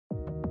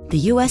The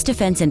U.S.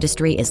 defense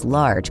industry is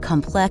large,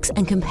 complex,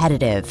 and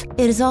competitive.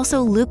 It is also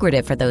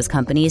lucrative for those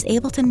companies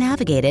able to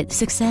navigate it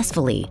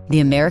successfully. The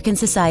American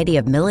Society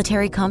of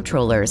Military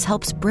Comptrollers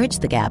helps bridge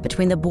the gap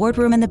between the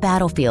boardroom and the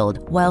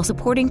battlefield while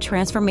supporting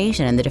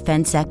transformation in the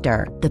defense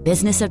sector. The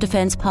Business of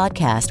Defense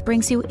podcast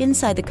brings you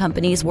inside the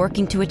companies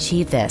working to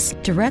achieve this,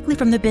 directly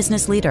from the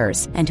business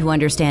leaders, and to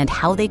understand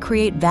how they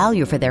create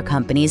value for their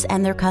companies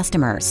and their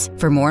customers.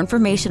 For more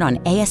information on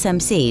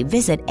ASMC,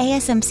 visit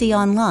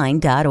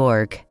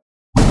asmconline.org.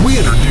 We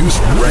introduce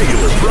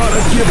regular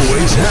product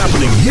giveaways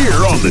happening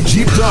here on the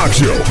Jeep Talk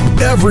Show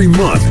every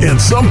month and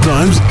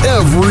sometimes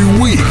every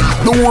week.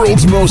 The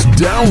world's most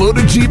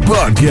downloaded Jeep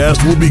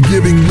podcast will be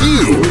giving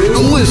you,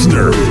 the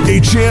listener, a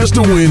chance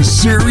to win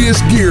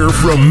serious gear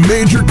from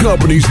major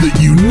companies that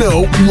you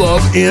know,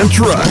 love, and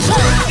trust.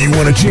 You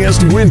want a chance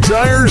to win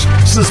tires,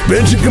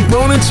 suspension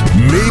components,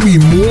 maybe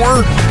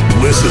more?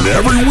 Listen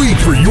every week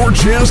for your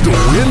chance to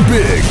win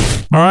big.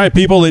 All right,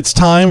 people, it's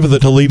time for the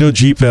Toledo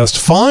Jeep Fest.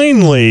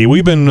 Finally,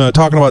 we've been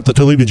talking about the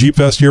Toledo Jeep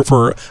Fest here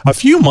for a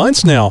few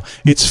months now.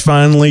 It's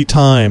finally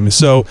time.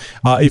 So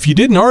if you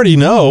didn't already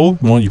know,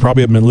 well, you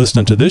probably haven't been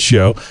listening to this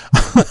show.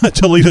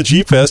 Toledo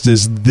Jeep Fest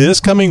is this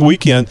coming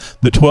weekend,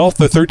 the 12th,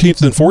 the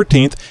 13th, and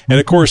 14th. And,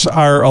 of course,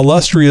 our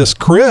illustrious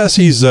Chris,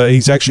 he's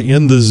actually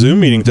in the Zoom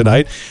meeting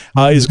tonight,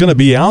 is going to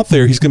be out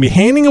there. He's going to be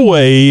handing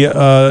away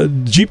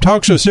Jeep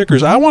Talk Show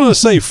stickers. I want to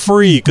say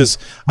free because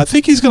I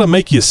think he's going to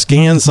make you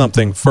scan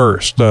something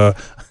first.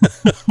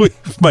 We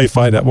may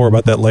find out more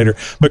about that later.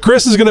 But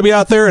Chris is going to be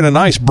out there in a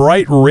nice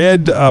bright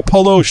red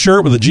polo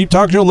shirt with a Jeep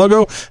Talk Show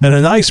logo and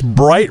a nice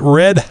bright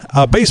red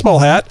baseball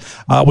hat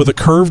with a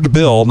curved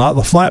bill, not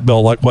the flat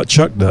bill like what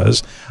Chuck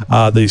does.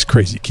 These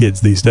crazy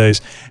kids these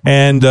days.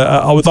 And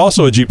with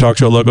also a Jeep Talk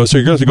Show logo. So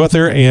you're going to have to go out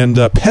there and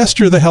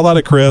pester the hell out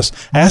of Chris.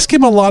 Ask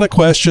him a lot of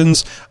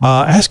questions.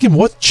 Ask him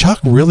what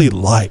Chuck really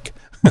like.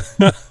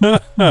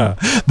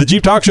 The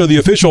Jeep Talk Show, the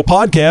official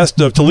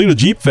podcast of Toledo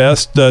Jeep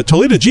Fest.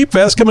 Toledo Jeep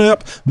Fest coming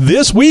up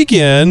this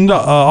weekend,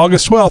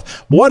 August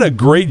 12th. What a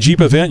great Jeep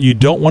event you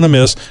don't want to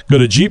miss. Go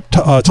to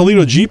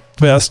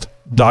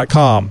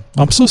ToledoJeepFest.com.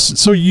 I'm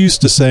so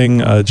used to saying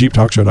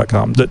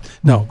JeepTalkShow.com.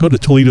 No, go to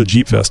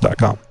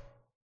ToledoJeepFest.com.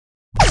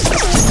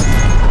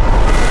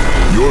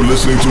 You're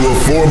listening to a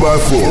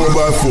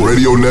 4x4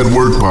 Radio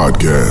Network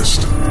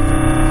podcast.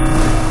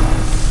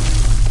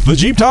 The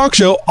Jeep Talk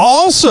Show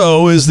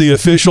also is the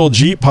official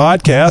Jeep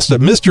podcast of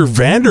Mr.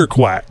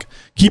 Vanderquack.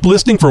 Keep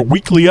listening for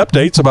weekly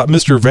updates about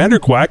Mr.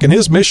 Vanderquack and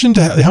his mission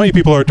to... How many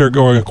people are there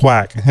going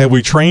quack? Have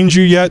we trained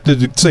you yet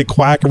to say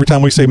quack every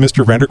time we say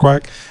Mr.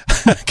 Vanderquack?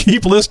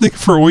 Keep listening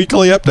for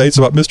weekly updates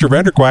about Mr.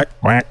 Vanderquack,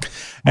 quack,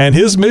 and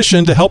his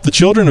mission to help the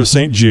children of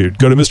St. Jude.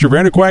 Go to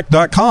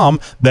MrVanderquack.com.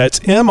 That's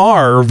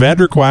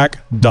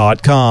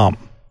MrVanderquack.com.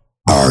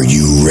 Are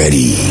you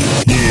ready?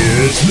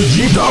 It's the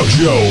Jeep Talk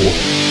Show.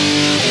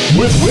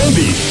 With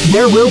Wendy.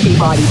 There will be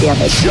body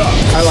damage. Chuck.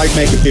 I like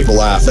making people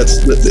laugh.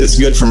 It's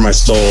good for my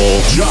soul.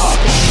 Josh.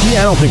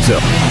 Yeah, I don't think so.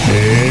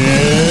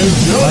 And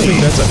Johnny. I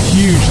think that's a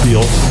huge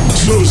deal.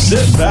 So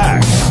sit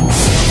back,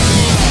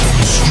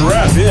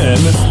 strap in,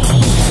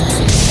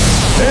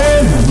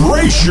 and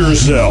brace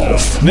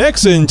yourself.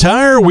 Nexen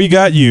Tire, we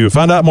got you.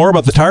 Find out more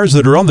about the tires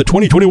that are on the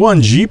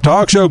 2021 Jeep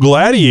Talk Show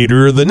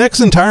Gladiator, the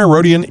Nexen Tire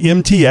Roadian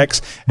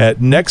MTX at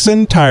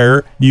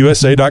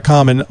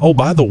NexenTireUSA.com. And oh,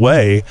 by the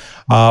way,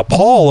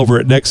 Paul over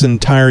at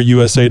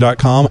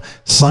NexenTireUSA.com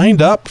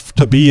signed up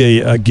to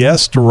be a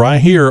guest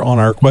right here on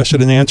our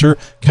question and answer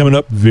coming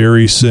up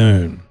very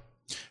soon.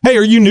 Hey,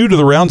 are you new to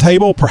the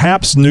Roundtable?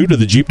 Perhaps new to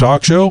the Jeep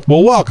Talk Show?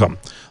 Well, welcome.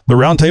 The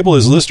Roundtable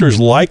is listeners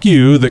like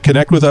you that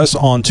connect with us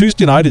on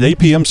Tuesday night at 8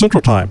 p.m. Central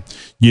Time.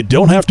 You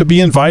don't have to be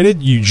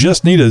invited. You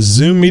just need a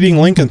Zoom meeting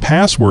link and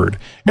password.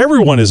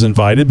 Everyone is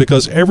invited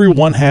because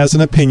everyone has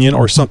an opinion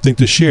or something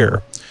to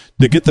share.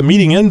 To get the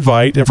meeting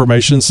invite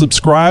information,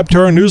 subscribe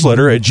to our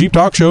newsletter at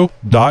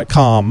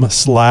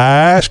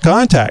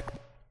jeeptalkshow.com/contact.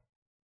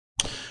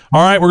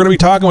 All right, we're going to be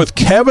talking with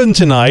Kevin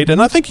tonight,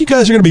 and I think you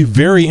guys are going to be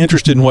very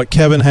interested in what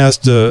Kevin has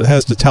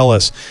to tell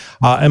us,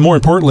 and more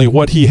importantly,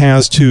 what he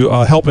has to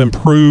help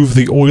improve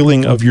the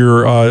oiling of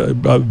your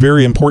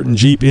very important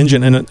Jeep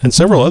engine and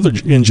several other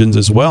engines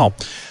as well.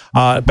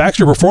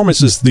 Baxter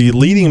Performance is the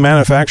leading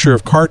manufacturer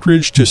of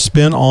cartridge to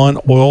spin-on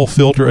oil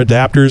filter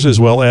adapters, as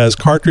well as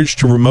cartridge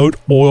to remote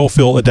oil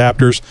fill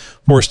adapters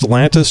for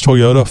Stellantis,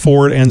 Toyota,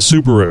 Ford, and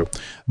Subaru.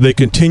 They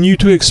continue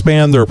to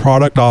expand their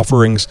product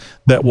offerings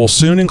that will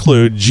soon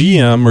include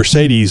GM,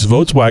 Mercedes,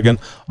 Volkswagen,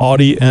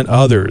 Audi, and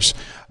others.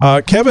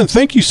 Kevin,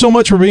 thank you so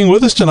much for being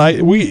with us tonight.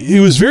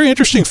 It was very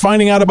interesting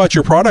finding out about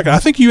your product. I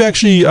think you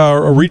actually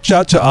reached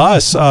out to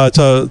us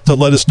to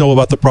let us know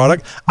about the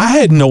product. I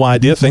had no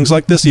idea things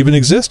like this even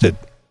existed.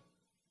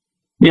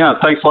 Yeah,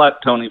 thanks a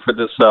lot, Tony, for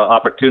this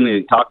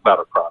opportunity to talk about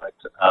our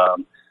product.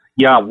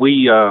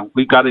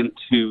 We got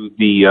into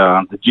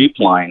the Jeep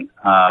line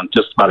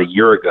just about a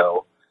year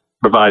ago,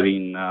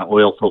 providing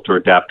oil filter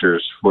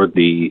adapters for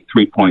the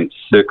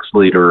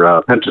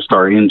 3.6-liter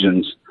Pentastar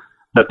engines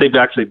that they've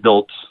actually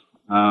built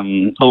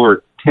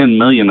over 10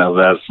 million of,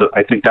 as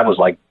I think that was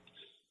like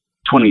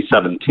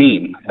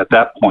 2017 at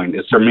that point.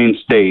 It's their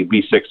mainstay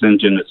V6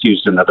 engine. It's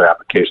used in other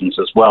applications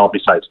as well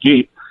besides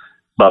Jeep.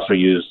 It's also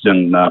used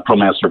in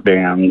ProMaster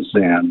vans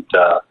and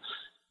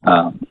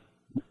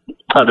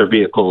other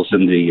vehicles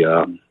in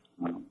the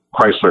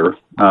Chrysler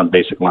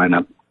basic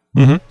lineup.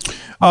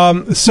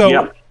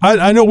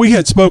 I know we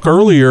had spoke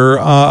earlier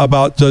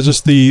about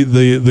just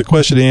the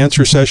question and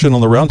answer session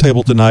on the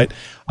roundtable tonight,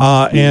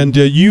 and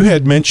you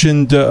had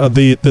mentioned that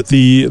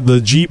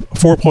the Jeep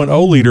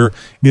 4.0 liter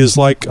is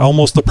like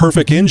almost the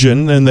perfect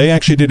engine, and they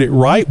actually did it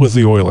right with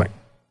the oiling.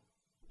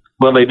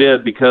 Well, they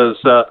did, because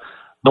the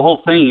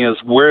whole thing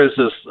is, where is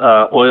this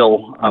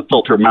oil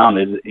filter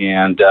mounted,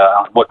 and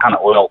what kind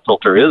of oil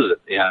filter is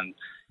it? And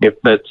if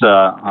it's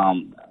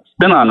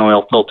spin-on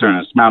oil filter and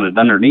it's mounted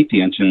underneath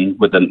the engine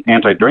with an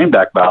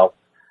anti-drainback valve,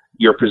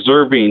 you're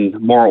preserving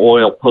more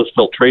oil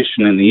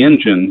post-filtration in the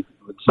engine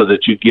so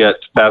that you get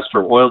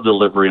faster oil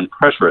delivery and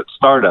pressure at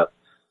startup.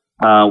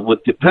 With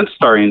the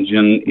Pentastar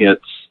engine,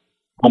 it's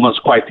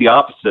almost quite the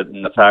opposite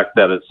in the fact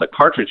that it's a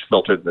cartridge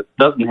filter that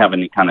doesn't have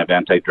any kind of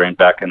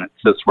anti-drainback, and it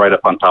sits right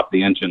up on top of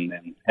the engine,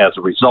 and as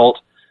a result,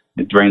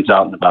 it drains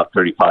out in about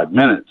 35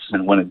 minutes.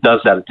 And when it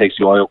does that, it takes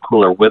the oil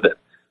cooler with it.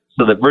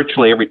 So that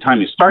virtually every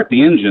time you start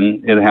the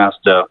engine, it has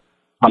to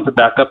pump it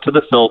back up to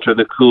the filter,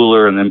 the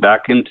cooler, and then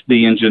back into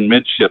the engine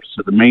midships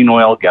to the main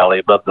oil galley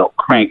above the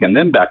crank, and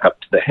then back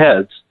up to the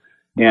heads.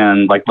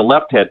 And like the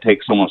left head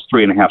takes almost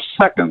 3.5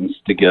 seconds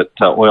to get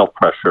oil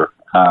pressure,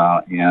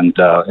 and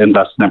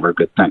that's never a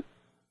good thing.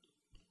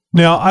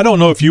 Now, I don't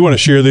know if you want to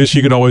share this.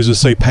 You can always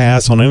just say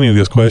pass on any of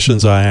these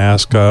questions I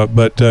ask,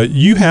 but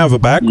you have a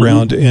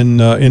background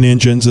in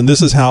engines, and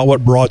this is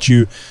what brought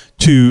you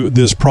to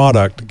this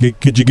product.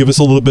 Could you give us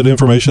a little bit of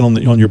information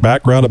on your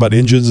background about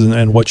engines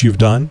and what you've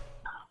done?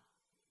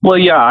 Well,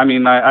 yeah. I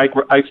mean, I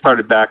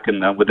started back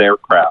with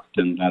aircraft,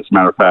 and as a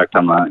matter of fact,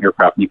 I'm an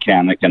aircraft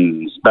mechanic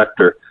and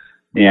inspector,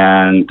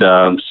 and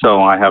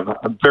so I have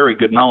a very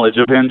good knowledge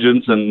of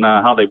engines and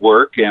how they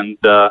work. And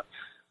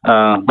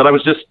but I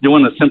was just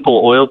doing a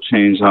simple oil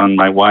change on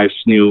my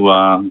wife's new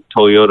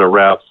Toyota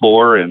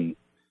RAV4, and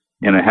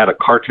it had a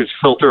cartridge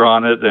filter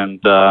on it, and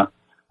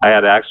I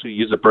had to actually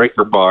use a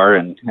breaker bar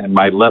and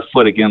my left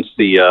foot against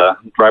the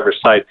driver's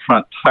side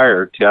front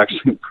tire to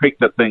actually break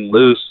the thing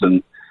loose.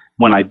 And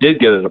when I did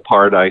get it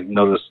apart, I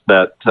noticed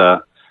that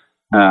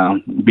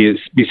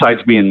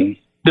besides being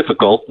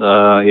difficult,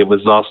 it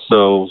was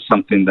also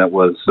something that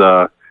was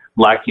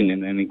lacking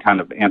in any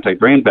kind of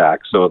anti-drainback,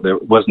 so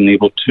it wasn't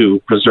able to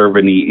preserve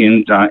any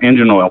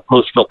engine oil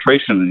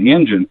post-filtration in the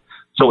engine,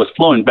 so it was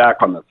flowing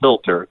back on the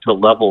filter to a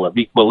level of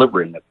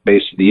equilibrium at the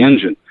base of the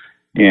engine.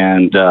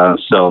 And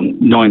so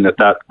knowing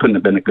that couldn't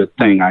have been a good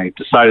thing, I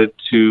decided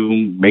to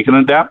make an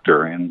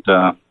adapter, and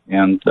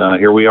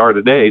here we are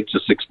today,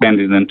 just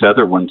expanding into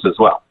other ones as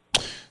well.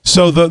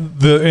 So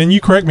and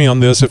you correct me on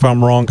this if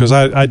I'm wrong, because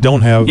I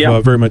don't have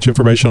very much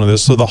information on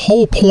this. So the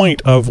whole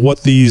point of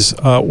what these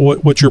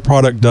what your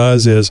product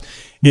does is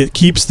it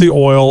keeps the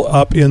oil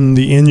up in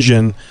the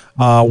engine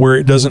where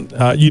it doesn't.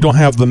 You don't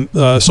have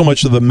so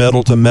much of the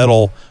metal to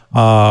metal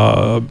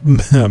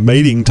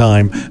mating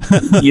time.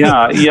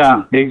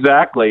 yeah,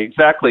 exactly.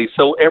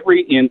 So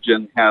every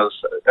engine has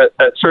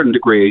a certain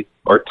degree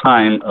or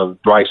time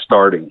of dry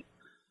starting,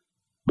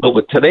 but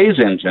with today's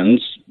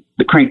engines,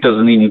 the crank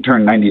doesn't even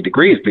turn 90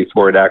 degrees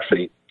before it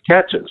actually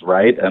catches,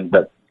 right? And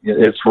that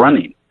it's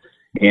running.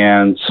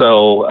 And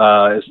so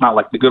it's not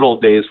like the good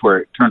old days where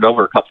it turned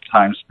over a couple of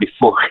times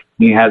before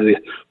you had to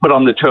put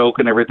on the choke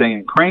and everything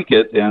and crank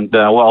it. And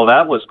while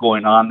that was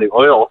going on, the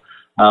oil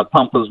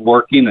pump was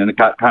working, and it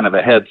got kind of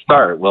a head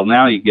start. Well,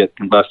 now you get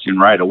combustion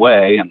right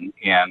away, and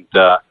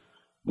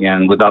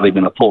without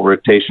even a full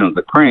rotation of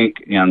the crank.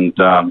 And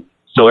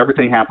so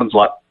everything happens a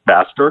lot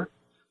faster.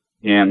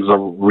 And as a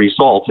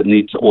result, it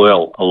needs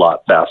oil a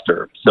lot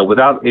faster. So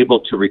without able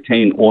to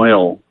retain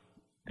oil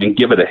and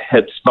give it a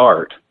head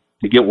start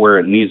to get where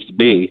it needs to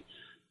be,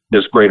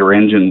 there's greater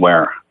engine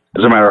wear.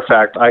 As a matter of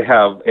fact, I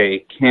have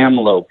a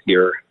Camlope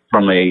here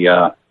from a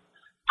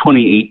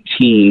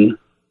 2018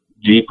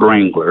 Jeep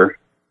Wrangler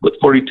with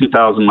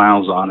 42,000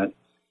 miles on it.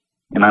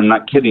 And I'm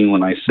not kidding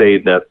when I say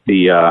that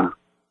the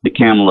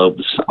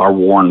Camlopes are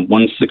worn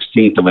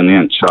 1/16 of an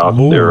inch off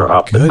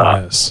the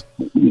top.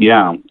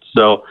 Yeah.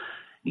 So,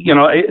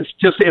 it's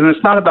just, and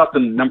it's not about the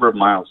number of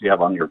miles you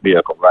have on your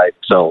vehicle, right?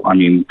 So, I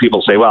mean,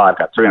 people say, well, I've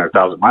got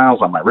 300,000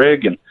 miles on my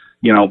rig, and,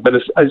 but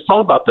it's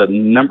all about the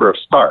number of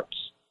starts.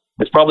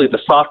 It's probably the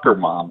soccer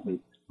mom who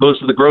goes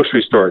to the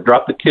grocery store,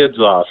 drop the kids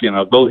off,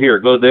 go here,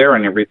 go there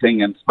and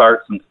everything, and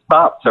starts and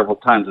stops several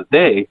times a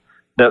day.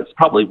 That's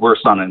probably worse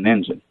on an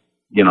engine,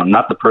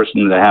 not the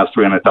person that has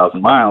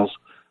 300,000 miles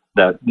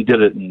that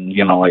did it in,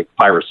 like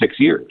 5 or 6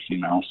 years,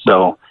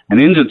 So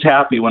an engine's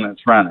happy when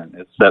it's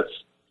running. That's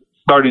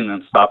starting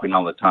and stopping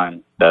all the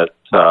time that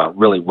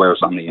really wears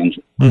on the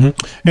engine.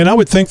 Mm-hmm. And I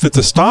would think that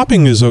the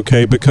stopping is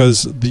okay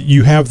because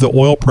you have the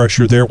oil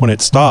pressure there when it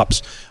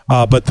stops.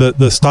 but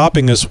the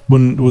stopping is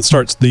when it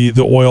starts the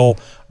oil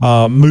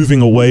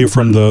moving away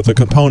from the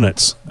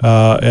components.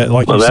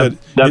 Like you said,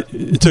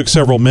 it took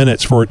several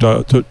minutes for it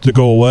to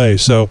go away.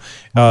 So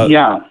and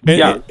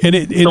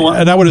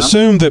I would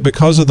assume that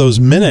because of those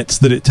minutes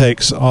that it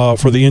takes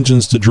for the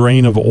engines to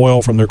drain of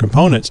oil from their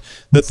components,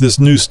 that this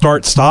new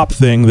start-stop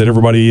thing that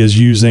everybody is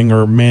using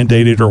or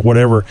mandated or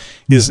whatever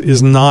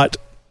is not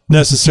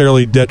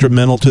necessarily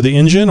detrimental to the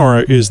engine, or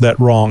is that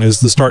wrong?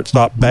 Is the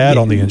start-stop bad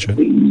on the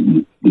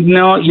engine?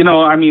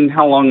 No, I mean,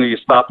 how long are you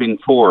stopping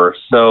for?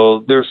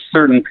 So there's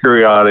certain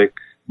periodic,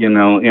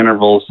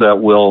 intervals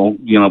that will,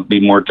 be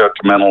more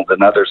detrimental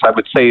than others. I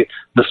would say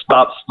the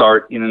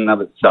stop-start in and of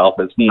itself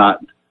is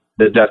not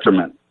the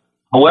detriment.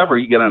 However,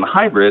 you get in a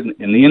hybrid,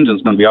 and the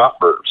engine's going to be off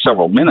for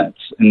several minutes,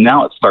 and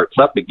now it starts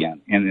up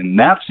again. And in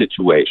that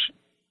situation,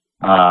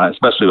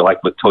 especially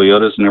like with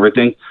Toyotas and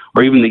everything,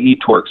 or even the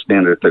e-torque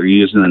standard they're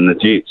using in the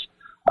Jeeps,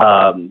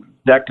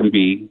 that can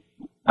be,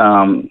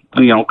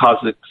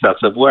 cause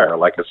excessive wear.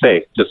 Like I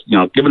say, just,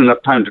 give it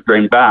enough time to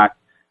drain back.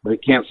 If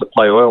it can't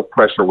supply oil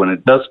pressure when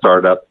it does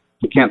start up,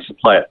 if it can't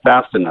supply it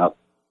fast enough,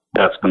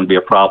 that's going to be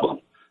a problem.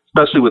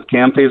 Especially with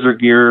cam phaser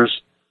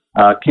gears,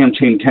 cam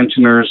chain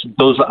tensioners,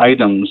 those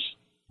items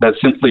that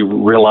simply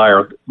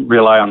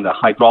rely on the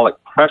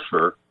hydraulic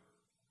pressure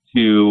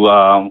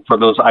for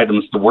those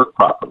items to work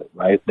properly,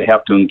 right? They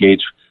have to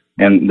engage,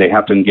 and they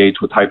have to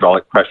engage with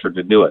hydraulic pressure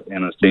to do it.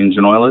 And it's the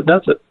engine oil that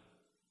does it.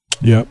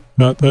 Yeah.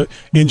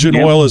 Engine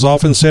oil is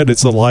often said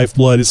it's the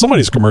lifeblood. It's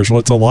somebody's commercial.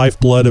 It's the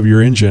lifeblood of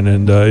your engine,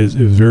 and is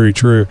very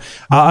true.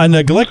 I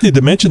neglected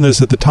to mention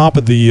this at the top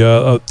of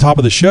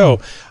the show,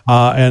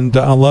 and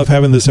I love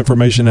having this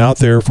information out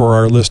there for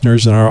our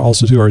listeners and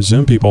also to our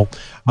Zoom people.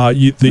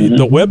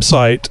 The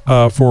website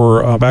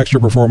for Baxter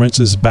Performance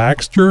is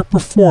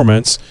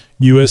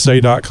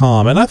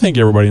BaxterPerformanceUSA.com, and I think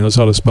everybody knows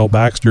how to spell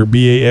Baxter,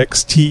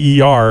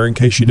 Baxter, in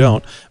case you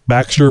don't.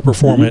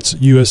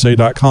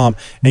 BaxterPerformanceUSA.com.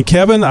 And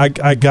Kevin,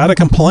 I gotta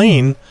complain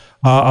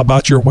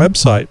about your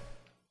website.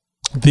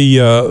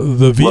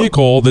 The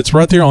vehicle that's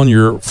right there on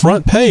your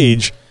front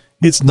page,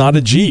 it's not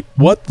a Jeep.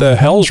 What the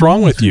hell's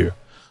wrong with you?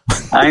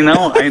 I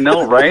know,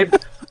 right?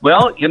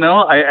 Well,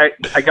 I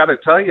got to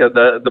tell you,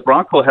 the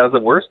Bronco has a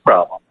worse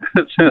problem.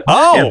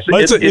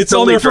 It's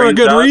only for a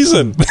good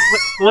reason.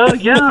 Well,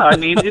 yeah, I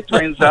mean, it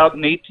drains out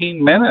in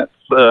 18 minutes.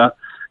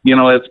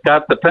 It's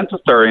got the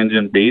Pentastar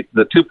engine beat,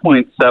 the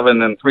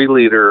 2.7 and 3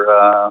 liter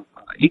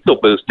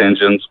EcoBoost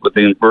engines with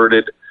the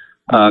inverted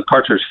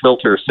cartridge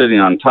filter sitting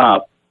on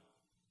top.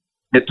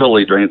 It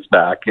totally drains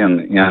back,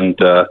 and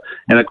of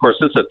course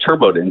it's a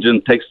turbo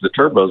engine, takes the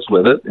turbos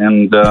with it,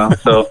 and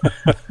so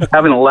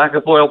having a lack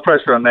of oil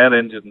pressure on that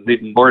engine is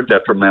even more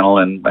detrimental,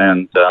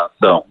 and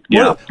so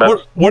yeah,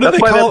 that's why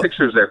that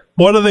picture's there.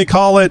 What do they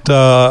call it?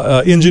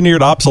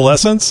 Engineered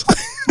obsolescence?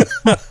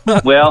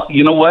 Well,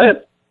 you know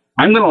what?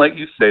 I'm going to let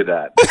you say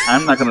that.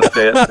 I'm not going to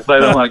say it because I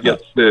don't want to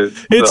get sued.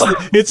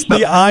 It's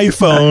the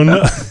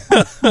iPhone.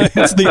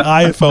 It's the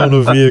iPhone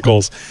of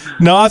vehicles.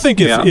 No, I think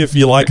if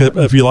you like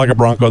a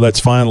Bronco, that's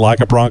fine.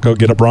 Like a Bronco,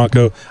 get a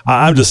Bronco.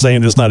 I'm just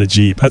saying it's not a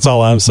Jeep. That's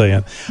all I'm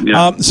saying.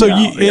 Yeah,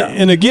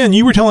 and again,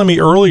 you were telling me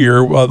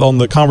earlier on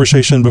the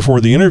conversation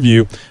before the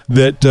interview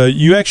that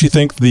you actually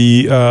think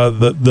the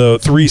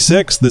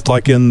 3.6 that's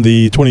like in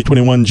the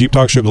 2021 Jeep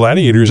Talk Show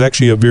Gladiator is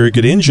actually a very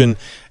good engine,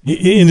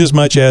 in as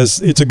much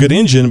as it's a good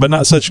engine, but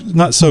not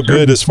so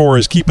good as far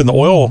as keeping the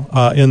oil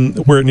in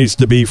where it needs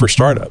to be for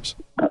startups.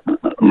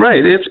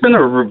 Right. It's been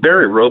a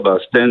very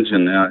robust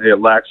engine. It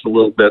lacks a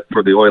little bit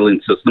for the oiling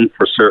system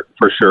for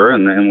sure,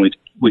 and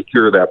we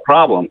cure that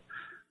problem.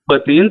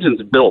 But the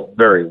engine's built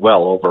very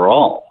well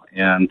overall,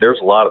 and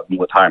there's a lot of them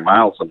with high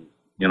miles, on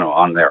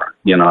there.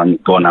 I'm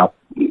going out,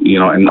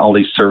 and all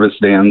these service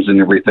vans and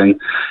everything,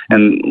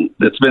 and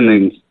it's been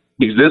in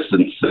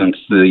existence since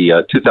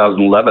the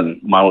 2011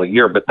 model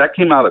year. But that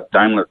came out of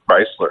Daimler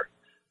Chrysler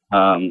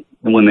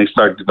when they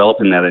started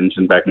developing that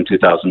engine back in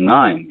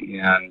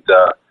 2009,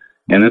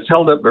 and it's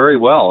held up very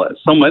well,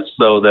 so much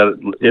so that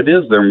it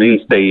is their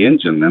mainstay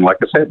engine. And like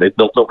I said, they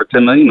built over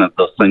 10 million of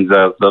those things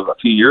as of a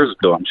few years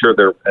ago. I'm sure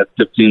they're at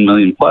 15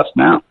 million plus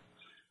now,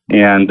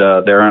 and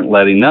they aren't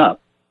letting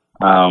up.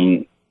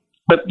 But,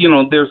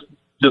 there's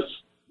just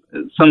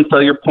some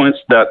failure points.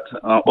 That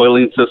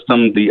oiling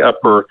system, the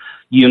upper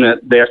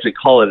unit, they actually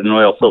call it an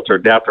oil filter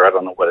adapter. I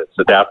don't know what it's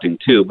adapting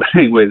to, but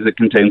anyways, it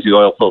contains the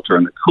oil filter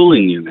and the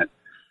cooling unit.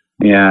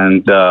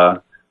 And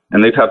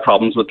they've had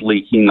problems with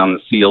leaking on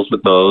the seals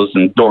with those.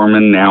 And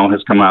Dorman now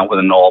has come out with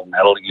an all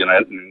metal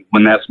unit. And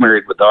when that's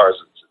married with ours,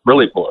 it's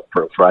really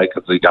bulletproof, right?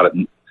 Because they got it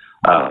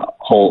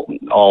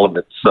all of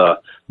its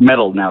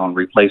metal now and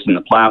replacing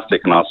the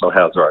plastic, and also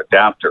has our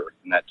adapter.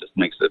 And that just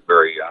makes it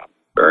very,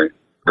 very,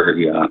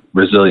 very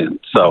resilient.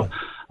 So,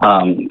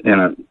 and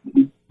it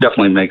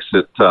definitely makes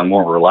it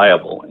more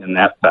reliable in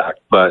that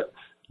fact. But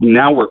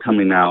now we're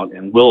coming out,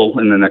 and will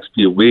in the next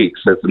few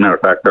weeks, as a matter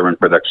of fact, they're in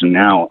production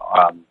now,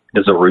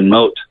 is a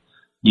remote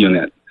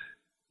unit.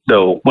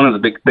 So one of the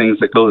big things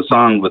that goes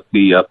on with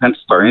the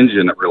Pentastar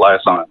engine, it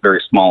relies on a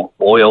very small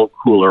oil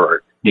cooler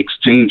or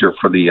exchanger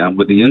for the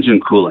with the engine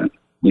coolant.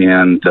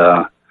 And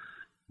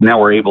now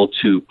we're able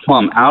to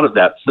plumb out of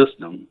that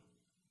system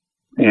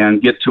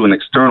and get to an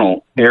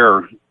external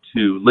air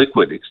to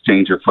liquid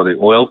exchanger for the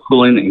oil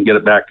cooling and get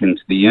it back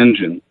into the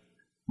engine.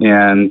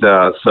 And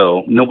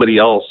so nobody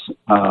else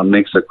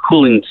makes a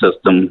cooling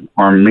system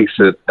or makes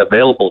it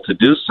available to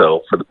do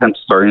so for the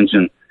Pentastar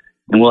engine.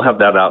 And we'll have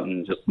that out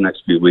in just the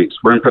next few weeks.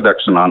 We're in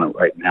production on it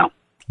right now.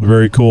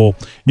 Very cool.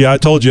 Yeah, I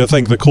told you, I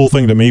think the cool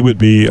thing to me would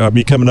be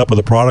me coming up with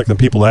a product and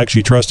people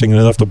actually trusting it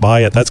enough to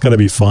buy it. That's going to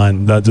be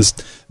fun.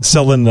 Just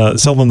selling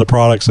the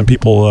products and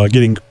people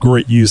getting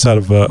great use out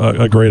of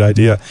a great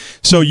idea.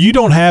 So you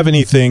don't have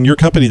anything, your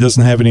company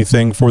doesn't have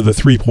anything for the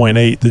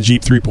 3.8, the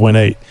Jeep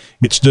 3.8.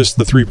 It's just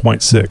the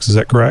 3.6. Is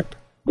that correct?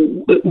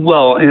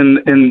 Well,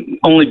 and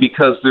only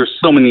because there's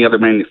so many other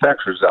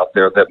manufacturers out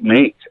there that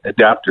make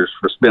adapters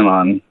for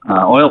spin-on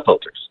oil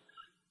filters.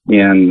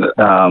 And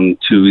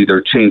to either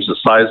change the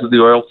size of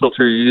the oil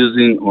filter you're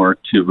using or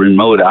to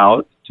remote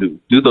out, to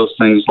do those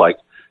things like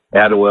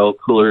add oil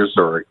coolers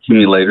or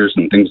accumulators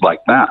and things like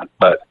that.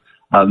 But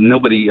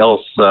nobody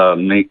else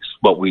makes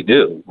what we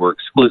do. We're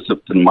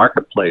exclusive to the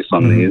marketplace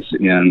on these,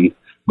 and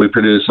we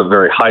produce a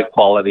very high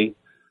quality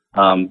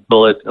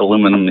billet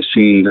aluminum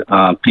machined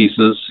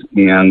pieces.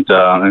 And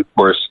of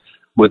course,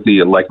 with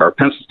the our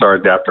Pentastar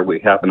adapter, we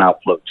have an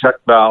outflow check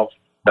valve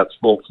that's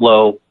full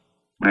flow.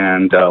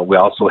 And we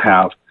also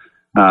have,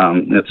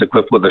 it's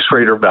equipped with a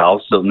Schrader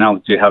valve. So now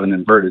that you have an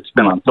inverted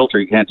spin-on filter,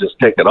 you can't just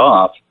take it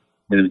off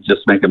and it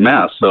just make a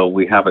mess. So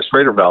we have a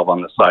Schrader valve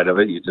on the side of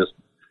it. You just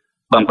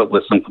bump it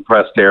with some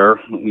compressed air,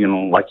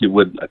 like you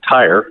would a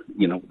tire,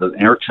 with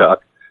an air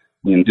chuck.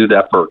 You can do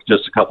that for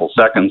just a couple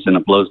seconds and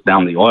it blows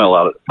down the oil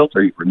out of the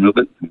filter. You remove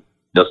it, it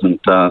doesn't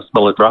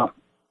spill a drop.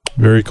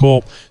 Very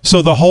cool.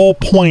 So the whole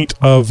point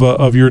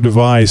of your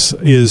device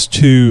is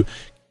to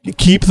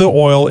keep the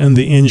oil in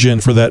the engine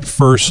for that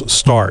first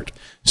start.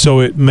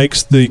 So it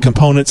makes the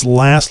components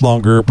last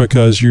longer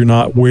because you're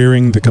not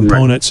wearing the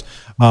components,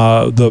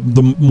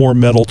 the more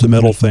metal to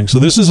metal thing. So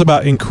this is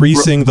about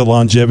increasing the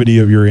longevity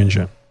of your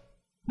engine.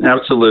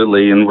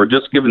 Absolutely. And we're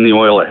just giving the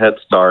oil a head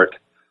start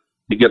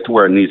to get to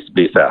where it needs to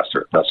be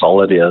faster. That's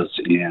all it is.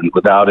 And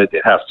without it,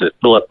 it has to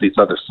fill up these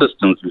other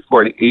systems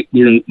before it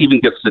even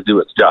gets to do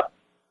its job.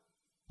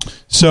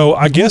 So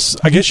I guess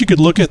you could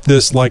look at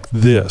this like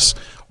this.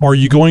 Are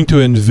you going to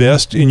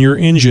invest in your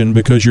engine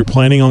because you're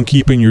planning on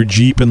keeping your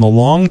Jeep in the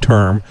long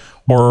term,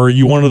 or are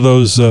you one of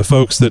those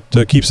folks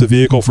that keeps the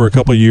vehicle for a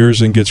couple of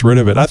years and gets rid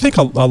of it? I think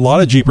a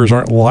lot of Jeepers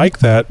aren't like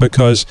that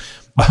because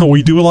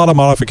we do a lot of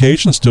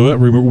modifications to it.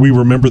 We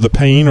remember the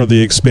pain or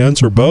the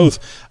expense or both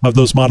of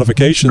those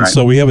modifications,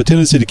 so we have a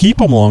tendency to keep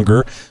them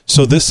longer.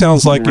 So this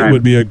sounds like it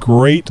would be a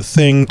great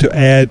thing to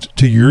add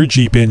to your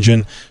Jeep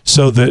engine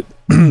so that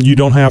you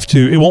don't have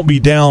to, it won't be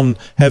down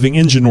having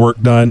engine work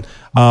done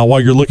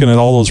while you're looking at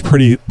all those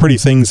pretty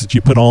things that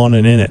you put on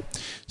and in it.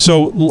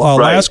 So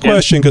last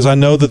question, because I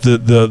know that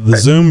the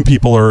Zoom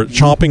people are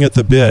chomping at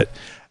the bit.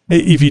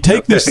 If you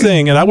take this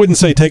thing, and I wouldn't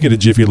say take it to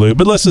Jiffy Lube,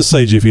 but let's just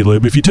say Jiffy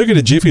Lube. If you took it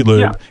to Jiffy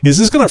Lube, is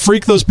this going to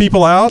freak those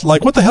people out?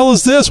 Like, what the hell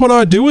is this? What do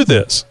I do with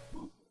this?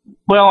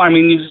 Well, I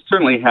mean, you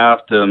certainly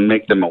have to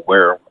make them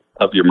aware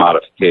of your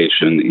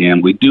modification,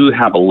 and we do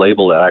have a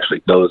label that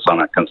actually goes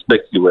on a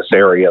conspicuous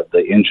area of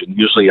the engine,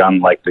 usually on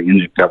like the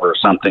engine cover or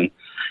something,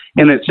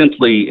 and it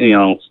simply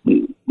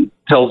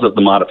tells of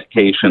the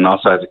modification.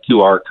 Also has a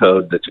QR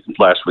code that you can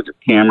flash with your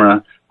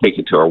camera, take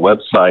it to our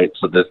website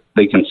so that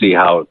they can see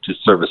how to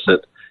service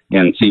it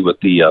and see what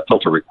the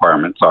filter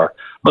requirements are.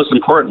 Most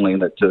importantly,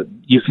 that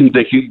you can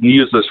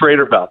use the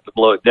Schrader valve to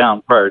blow it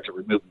down prior to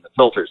removing the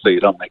filter so you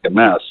don't make a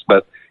mess.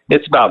 But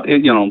it's about,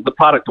 the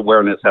product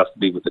awareness has to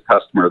be with the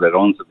customer that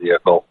owns the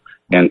vehicle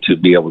and to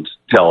be able to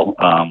tell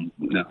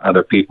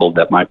other people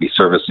that might be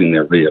servicing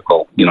their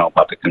vehicle,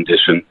 about the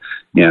condition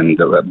and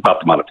about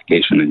the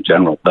modification in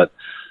general. But,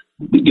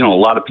 a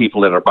lot of people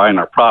that are buying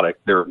our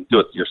product, they're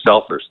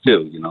do-it-yourselfers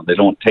too. They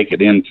don't take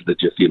it into the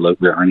Jiffy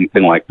Lube or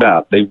anything like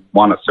that. They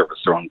want to service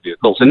their own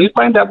vehicles. And you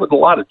find that with a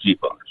lot of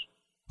Jeep owners.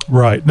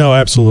 Right. No,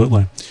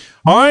 absolutely.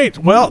 All right.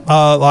 Well,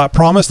 I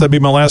promise that'd be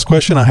my last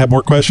question. I have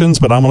more questions,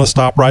 but I'm going to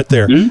stop right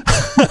there. Again,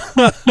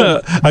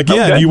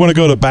 you want to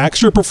go to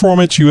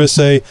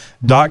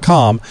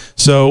BaxterPerformanceUSA.com.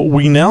 So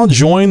we now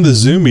join the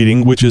Zoom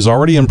meeting, which is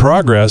already in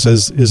progress,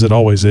 as it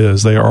always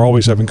is. They are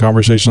always having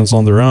conversations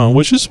on their own,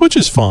 which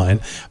is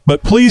fine.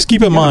 But please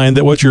keep in mind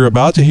that what you're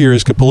about to hear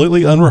is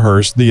completely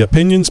unrehearsed. The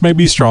opinions may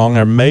be strong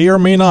or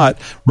may not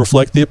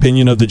reflect the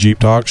opinion of the Jeep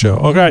Talk Show.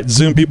 Okay,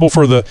 Zoom people,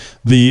 for the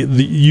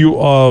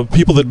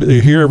people that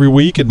are here every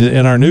week and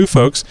our new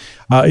folks,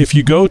 if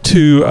you go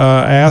to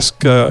ask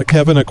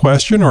Kevin a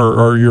question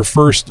or your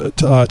first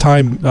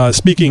time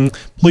speaking,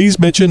 please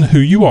mention who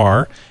you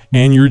are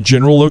and your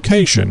general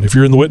location. If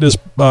you're in the Witness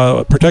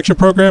Protection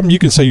Program, you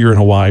can say you're in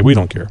Hawaii. We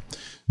don't care.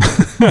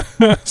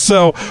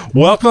 So,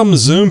 welcome,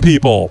 Zoom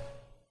people.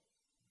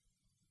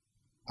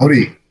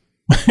 Howdy.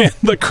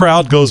 The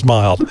crowd goes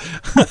mild.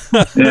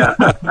 Yeah.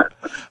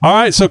 All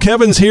right, so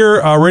Kevin's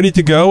here, ready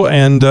to go.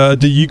 And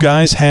do you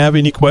guys have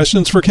any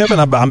questions for Kevin?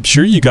 I'm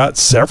sure you got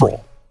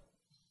several.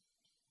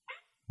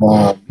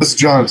 This is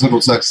John,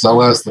 Central Texas.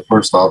 I'll ask the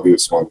first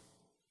obvious one.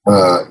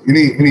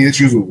 Any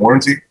issues with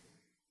warranty?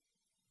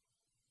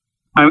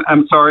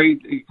 I'm sorry,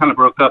 you kind of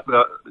broke up.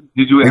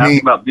 Did you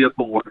ask about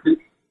vehicle warranty?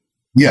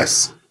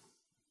 Yes.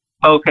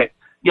 Okay.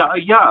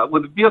 Yeah.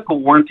 With the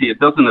vehicle warranty, it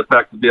doesn't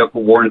affect the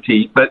vehicle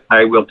warranty, but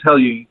I will tell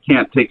you, you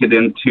can't take it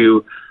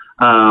into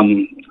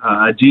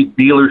a Jeep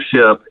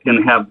dealership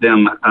and have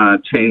them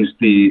change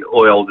the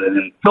oil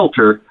and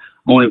filter,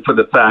 only for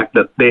the fact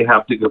that they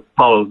have to go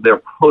follow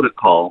their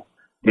protocol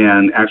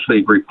and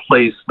actually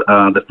replace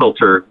the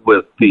filter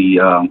with the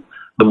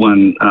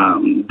one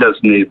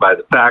designated by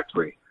the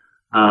factory.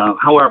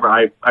 However,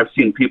 I've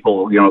seen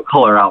people,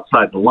 color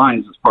outside the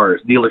lines as far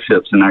as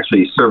dealerships and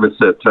actually service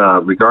it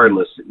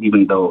regardless,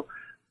 even though,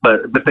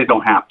 but they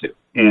don't have to.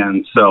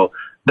 And so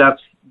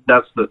that's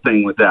the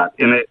thing with that.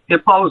 And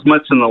it follows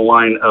much in the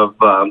line of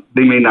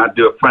they may not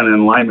do a front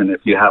end alignment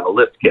if you have a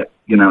lift kit,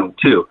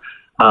 too.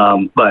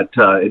 But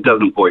it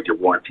doesn't void your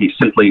warranty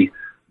simply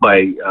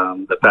by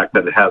the fact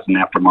that it has an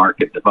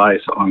aftermarket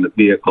device on the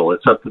vehicle.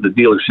 It's up to the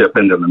dealership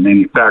and to the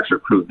manufacturer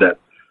to prove that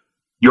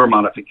your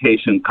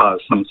modification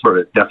caused some sort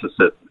of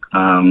deficit,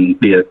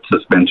 be it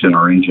suspension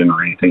or engine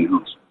or anything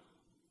else.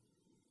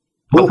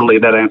 Cool. Hopefully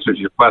that answers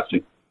your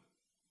question.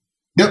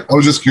 Yep, I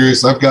was just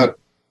curious.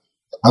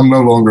 I'm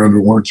no longer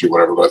under warranty or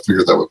whatever, but I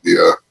figured that would be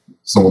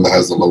someone that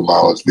has a low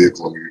mileage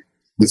vehicle.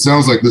 It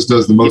sounds like this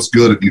does the most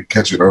good if you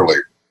catch it early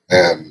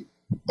and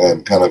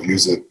kind of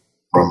use it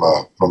from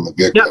the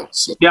get-go. Yeah,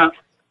 so, yeah.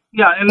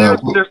 And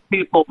there's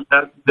people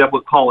that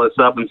would call us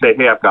up and say,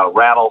 "Hey, I've got a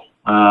rattle,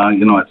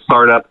 at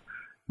startup."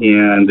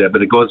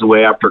 But it goes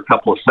away after a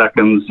couple of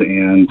seconds,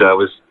 and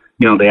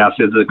they asked,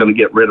 "Is it going to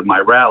get rid of my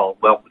rattle?"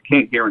 Well, we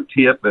can't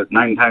guarantee it, but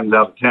 9 times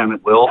out of 10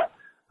 it will.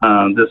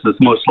 This is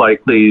most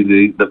likely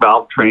the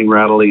valve train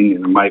rattling,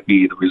 and it might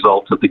be the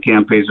result of the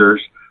cam phasers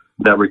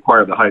that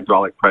require the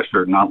hydraulic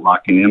pressure not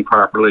locking in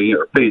properly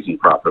or phasing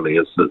properly,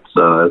 as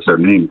their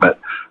name. But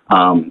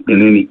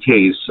in any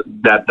case,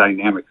 that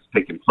dynamic is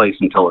taking place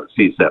until it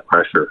sees that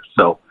pressure.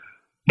 So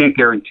can't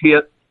guarantee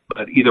it,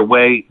 but either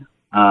way,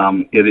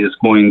 it is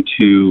going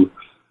to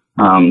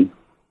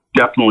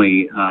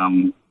definitely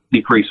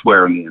decrease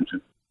wear in the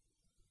engine.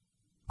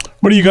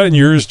 What do you got in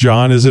yours,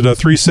 John? Is it a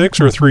 3.6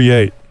 or a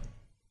 3.8?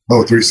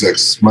 Oh,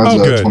 3.6. Mine's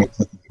a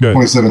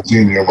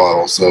 2017 year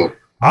model. So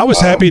I was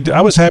happy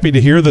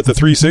to hear that the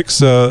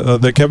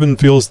 3.6 that Kevin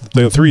feels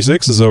the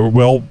 3.6 is a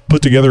well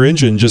put together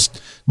engine.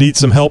 Just needs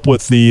some help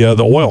with the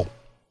oil.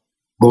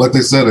 Well, like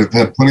they said, they've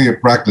had plenty of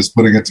practice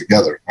putting it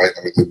together. Right?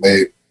 I mean, they've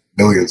made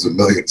millions and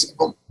millions of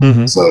them.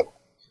 Mm-hmm. So.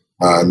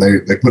 And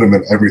they put them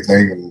in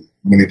everything and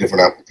many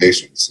different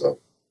applications. So,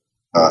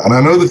 and I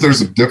know that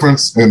there's a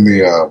difference in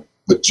the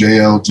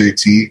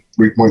JLJT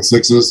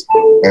 3.6s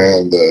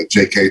and the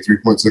JK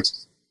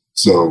 3.6s.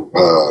 So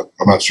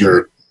I'm not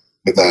sure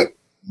if that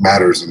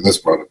matters in this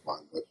product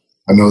line, but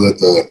I know that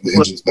the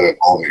engine's been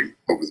evolving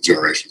over the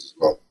generations as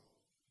well.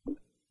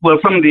 Well,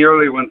 some of the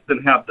earlier ones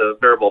didn't have the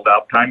variable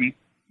valve timing,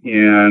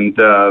 and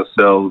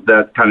so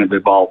that kind of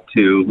evolved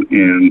too.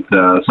 And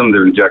some of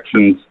their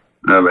injections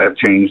have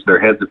changed. Their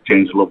heads have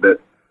changed a little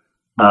bit.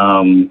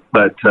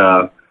 But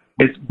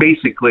it's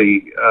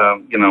basically,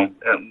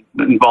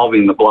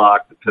 involving the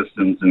block, the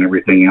pistons, and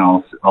everything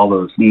else, all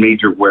those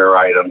major wear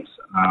items.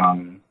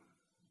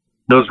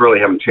 Those really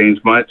haven't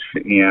changed much.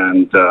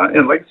 And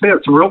like I say,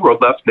 it's a real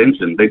robust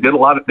engine. They did a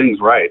lot of things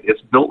right.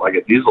 It's built like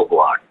a diesel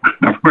block.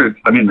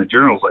 I mean, the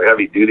journals are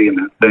heavy duty in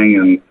that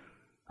thing,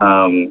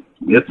 and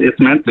it's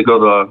meant to go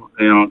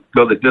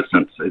the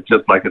distance. It's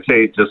just, like I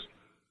say, it just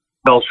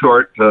fell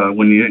short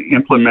when you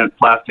implement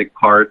plastic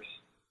parts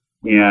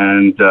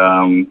and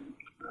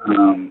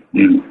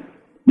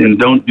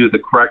don't do the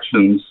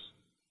corrections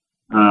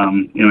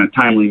in a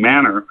timely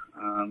manner.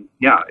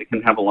 It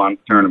can have a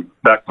long-term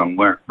effect on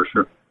wear for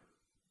sure.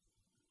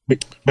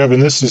 Kevin,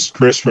 this is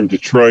Chris from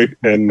Detroit,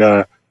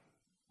 and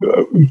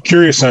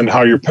curious on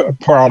how your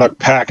product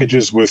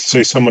packages with,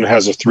 say, someone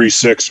has a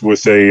 3.6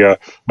 with a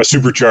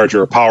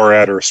supercharger, a power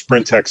add, or a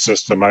Sprintec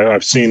system.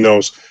 I've seen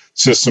those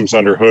systems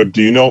under hood.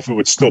 Do you know if it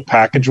would still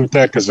package with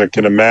that? Because I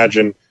can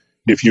imagine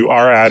if you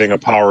are adding a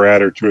power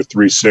adder to a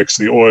 3.6,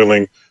 the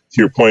oiling,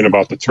 to your point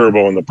about the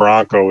turbo and the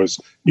Bronco, is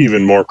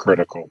even more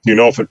critical. Do you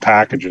know if it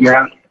packages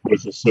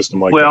with a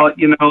system like that?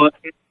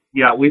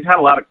 Well, we've had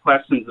a lot of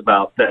questions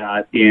about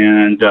that,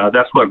 and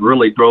that's what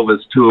really drove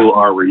us to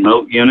our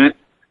remote unit.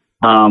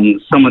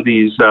 Some of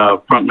these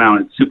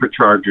front-mounted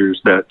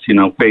superchargers that,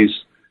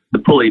 face the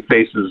pulley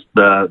faces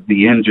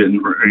the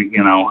engine,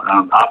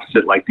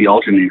 opposite like the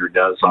alternator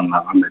does on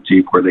the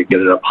Jeep, where they get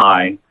it up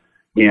high.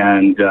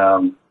 And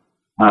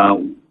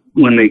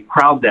when they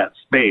crowd that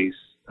space,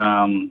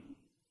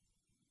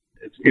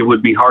 it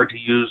would be hard to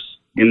use,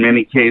 in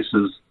many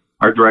cases,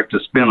 our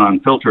direct-to-spin on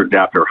filter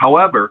adapter.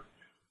 However,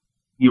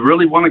 you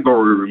really want to go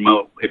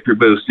remote if you're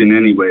boosting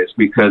anyways,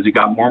 because you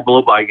got more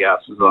blow-by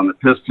gases on the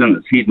piston.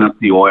 It's heating up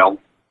the oil.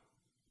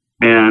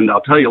 And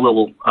I'll tell you a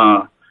little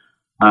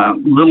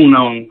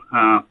known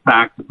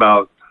fact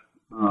about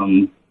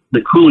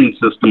the cooling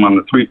system on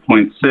the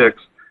 3.6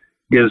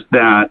 is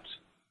that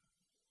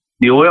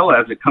The oil,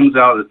 as it comes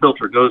out of the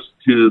filter, goes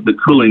to the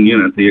cooling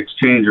unit, the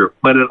exchanger,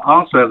 but it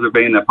also has a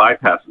vein that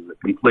bypasses it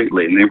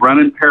completely, and they run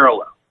in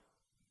parallel.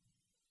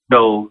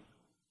 So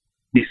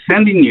the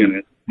sending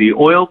unit, the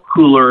oil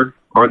cooler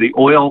or the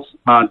oil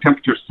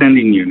temperature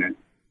sending unit,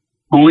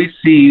 only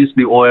sees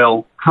the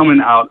oil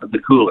coming out of the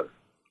cooler.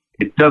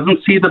 It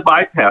doesn't see the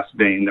bypass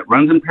vein that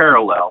runs in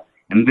parallel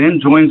and then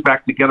joins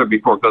back together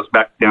before it goes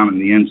back down in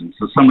the engine.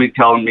 So somebody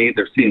telling me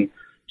they're seeing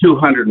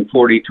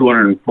 240,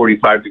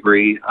 245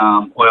 degree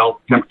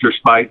oil temperature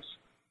spikes,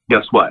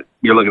 guess what?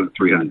 You're looking at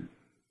 300.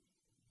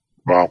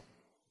 Wow.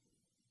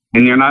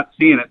 And you're not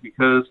seeing it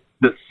because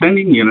the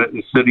sending unit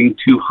is sitting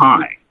too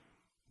high.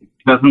 It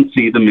doesn't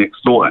see the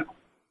mixed oil.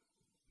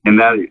 And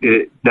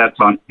that's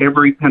on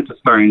every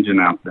Pentastar engine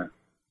out there.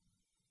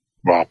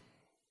 Wow.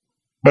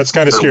 That's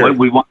kind of scary. So what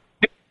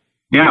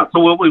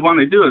we want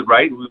to do is,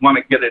 right, we want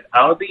to get it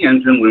out of the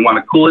engine. We want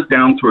to cool it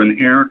down through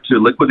an air to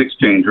liquid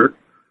exchanger,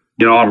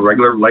 a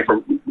regular, like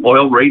a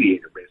oil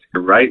radiator,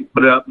 basically, right?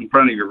 Put it up in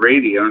front of your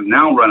radiator and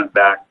now run it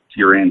back to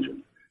your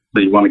engine.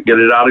 So you want to get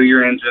it out of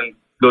your engine,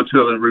 go to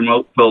a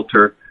remote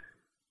filter,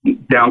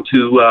 down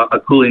to a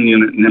cooling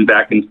unit, and then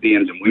back into the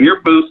engine. When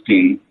you're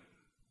boosting,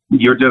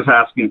 you're just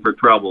asking for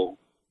trouble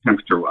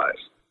temperature-wise.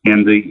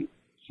 And the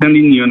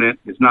sending unit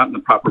is not in the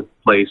proper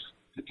place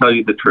to tell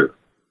you the truth.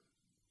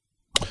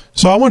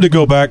 So I wanted to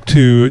go back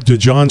to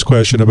John's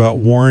question about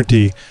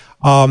warranty.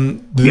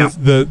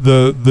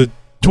 The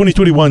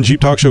 2021 Jeep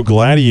Talk Show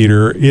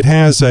Gladiator, it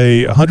has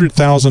a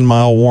 100,000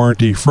 mile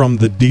warranty from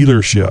the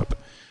dealership.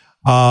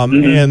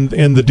 And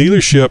the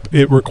dealership,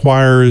 it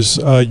requires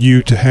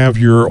you to have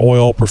your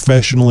oil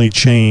professionally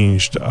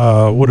changed,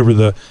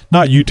 whatever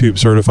not YouTube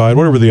certified,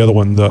 whatever the other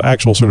one, the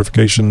actual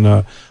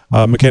certification,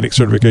 mechanic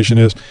certification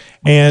is.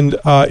 And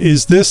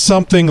is this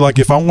something, like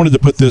if I wanted to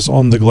put this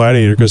on the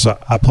Gladiator, because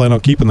I plan on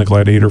keeping the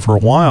Gladiator for a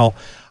while,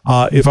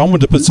 if I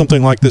wanted to put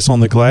something like this on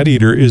the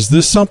Gladiator, is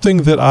this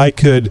something that I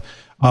could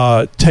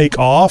take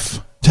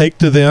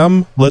to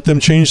them, let them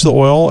change the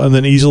oil, and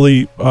then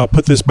easily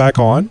put this back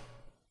on?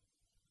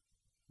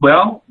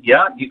 Well,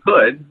 yeah, you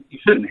could. You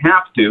shouldn't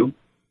have to,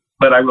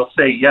 but I will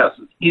say yes,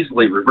 it's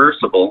easily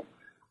reversible.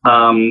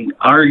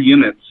 Our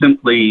unit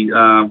simply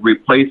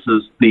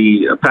replaces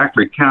the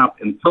factory cap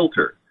and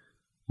filter.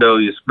 So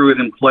you screw it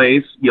in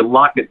place, you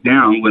lock it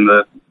down. When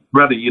the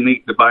rather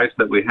unique device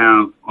that we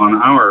have on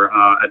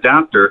our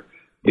adapter,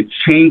 it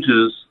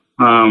changes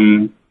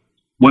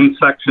one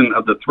section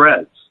of the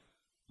threads.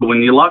 So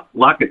when you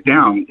lock it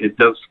down, it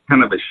does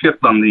kind of a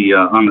shift on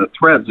the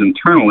threads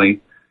internally,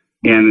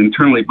 and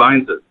internally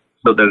binds it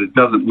so that it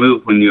doesn't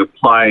move when you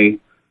apply,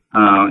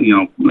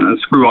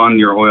 screw on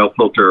your oil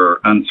filter or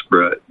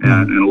unscrew it,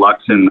 and it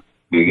locks in,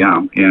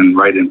 and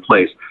right in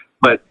place.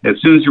 But as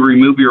soon as you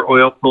remove your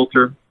oil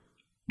filter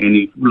and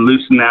you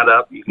loosen that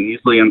up, you can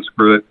easily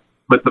unscrew it,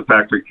 put the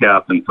factory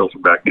cap and filter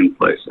back in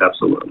place.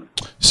 Absolutely.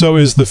 So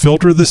is the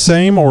filter the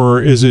same, or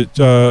is it,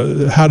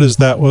 how does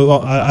that,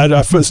 well,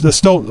 I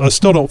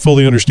still don't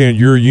fully understand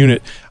your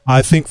unit.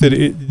 I think that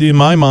in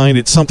my mind,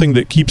 it's something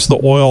that keeps the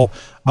oil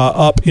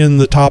up in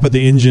the top of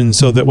the engine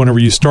so that whenever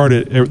you start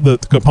it, the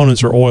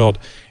components are oiled.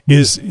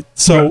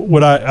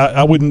 Would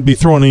I wouldn't be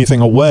throwing anything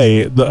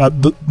away.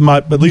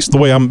 At least the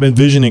way I'm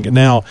envisioning it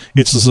now,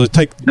 it's just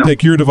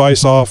take your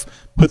device off,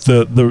 put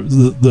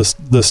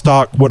the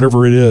stock,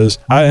 whatever it is.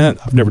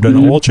 I've never done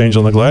an oil change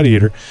on the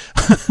Gladiator,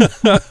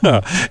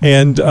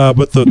 and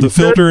but the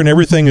filter and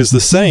everything is the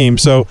same,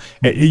 so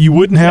you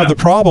wouldn't have the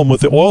problem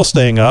with the oil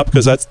staying up,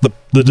 because that's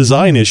the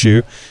design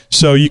issue.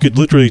 So you could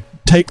literally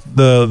take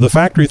the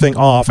factory thing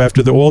off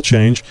after the oil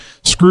change,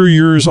 screw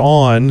yours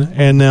on,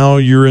 and now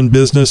you're in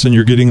business and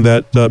you're getting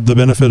that the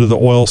benefit of the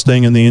oil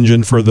staying in the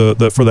engine for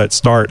for that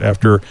start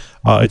after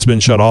it's been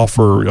shut off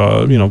for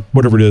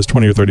whatever it is,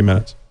 20 or 30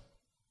 minutes.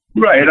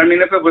 Right. I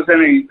mean, if it was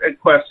a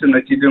question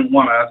that you didn't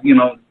want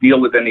to,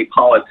 deal with any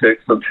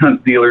politics of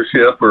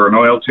dealership or an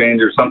oil change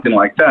or something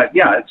like that,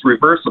 yeah, it's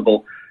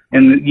reversible.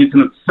 And you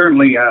can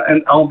certainly,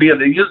 and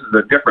albeit it uses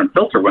a different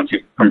filter once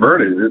you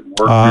convert it,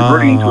 we're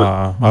converting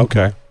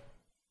to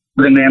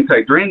an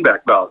anti-drain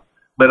back valve.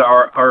 But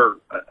our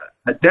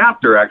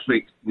adapter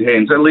actually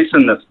contains, at least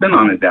in the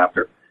spin-on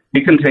adapter,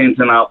 it contains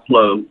an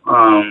outflow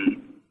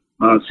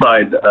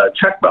side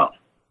check valve.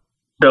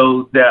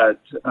 So that,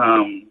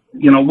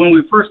 when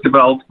we first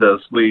developed this,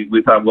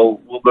 we thought, well,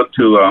 we'll go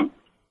to a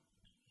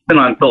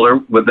spin-on filler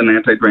with an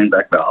anti-drain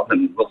back valve,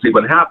 and we'll see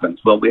what happens.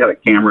 Well, we had a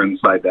camera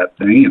inside that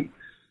thing, and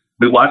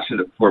we watched it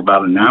for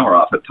about an hour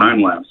off a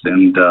time lapse,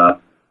 and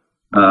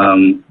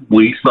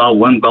we saw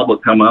one bubble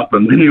come up,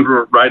 and then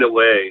right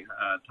away,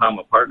 Tom,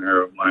 a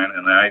partner of mine,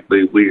 and I,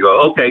 we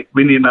go, okay,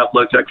 we need an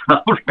outflow check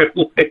valve right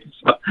away.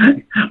 So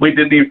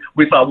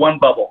we saw one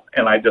bubble,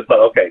 and I just thought,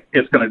 okay,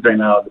 it's going to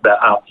drain out of that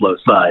outflow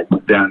side,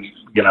 then,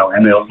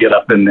 and it'll get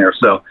up in there.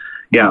 So,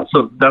 yeah,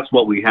 so that's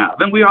what we have.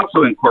 And we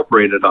also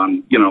incorporated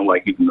on,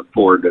 like even the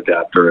Ford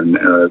adapter and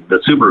the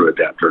Subaru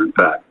adapter, in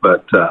fact.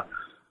 But,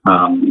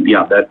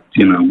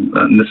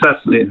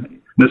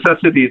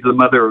 necessity is the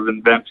mother of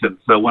invention.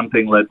 So one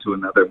thing led to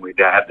another. We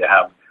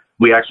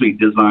actually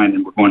designed,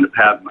 and we're going to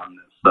patent on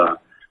this,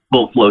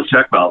 full flow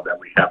check valve that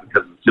we have,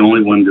 because it's the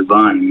only one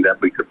design that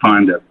we could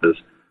find that this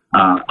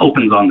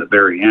opens on the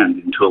very end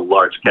into a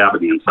large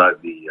cavity inside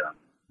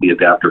the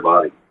adapter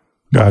body.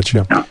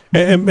 Gotcha. Yeah.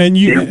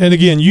 And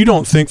again, you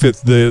don't think that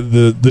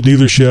the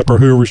dealership or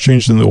whoever's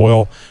changing the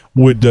oil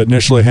would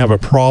initially have a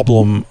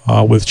problem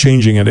with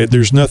changing it.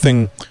 There's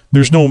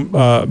no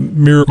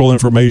miracle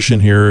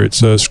information here.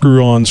 It's a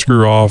screw on,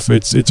 screw off.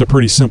 It's a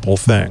pretty simple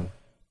thing.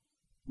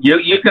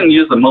 You can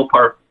use a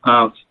Mopar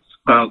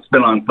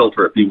spin-on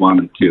filter if you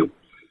wanted to.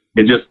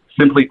 It just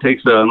simply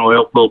takes an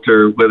oil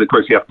filter with, of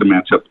course, you have to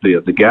match up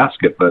the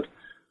gasket, but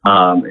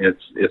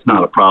it's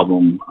not a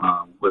problem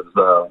with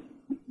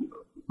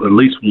at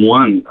least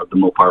one of the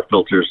Mopar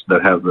filters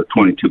that has the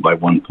 22 by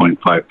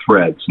 1.5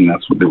 threads, and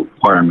that's what the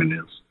requirement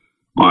is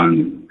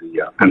on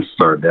the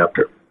Pentastar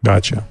adapter.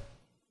 Gotcha.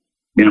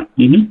 Yeah.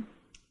 Mm-hmm.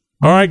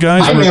 All right,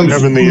 guys.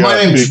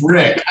 My name's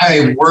Rick.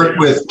 I work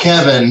with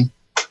Kevin.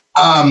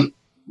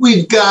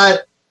 We've got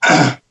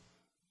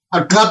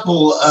a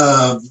couple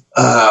of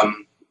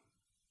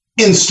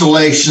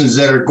installations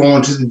that are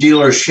going to the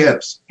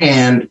dealerships,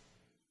 and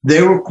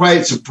they were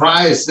quite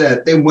surprised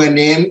that they went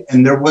in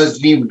and there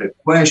wasn't even a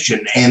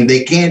question, and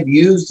they can't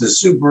use the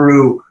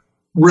Subaru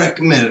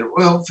recommended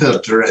oil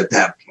filter at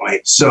that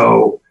point.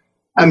 So,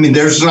 I mean,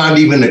 there's not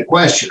even a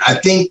question. I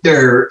think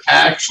they're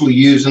actually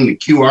using the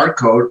QR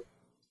code,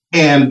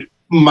 and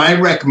my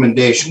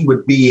recommendation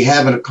would be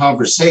having a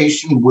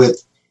conversation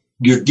with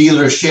your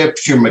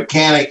dealerships, your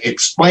mechanic,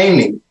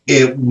 explaining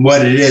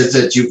what it is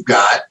that you've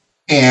got,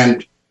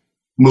 and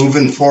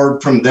moving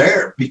forward from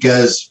there,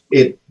 because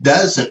it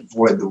doesn't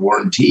void the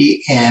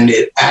warranty and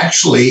it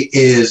actually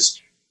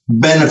is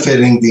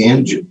benefiting the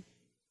engine.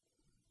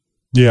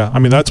 Yeah, I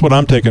mean, that's what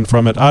I'm taking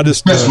from it.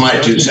 That's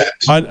my 2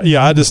 cents.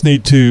 I just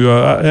need to,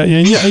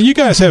 and you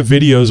guys have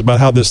videos about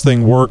how this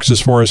thing works as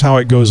far as how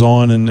it goes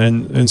on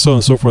and so on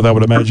and so forth, I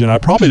would imagine. I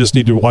probably just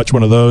need to watch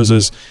one of those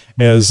as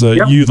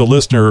you, the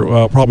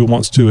listener, probably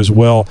wants to as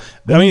well.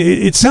 I mean,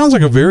 it sounds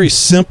like a very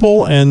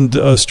simple and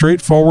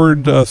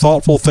straightforward,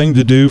 thoughtful thing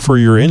to do for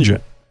your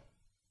engine.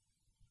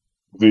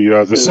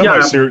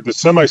 The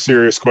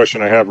semi-serious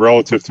question I have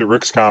relative to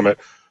Rick's comment,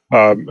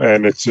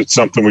 and it's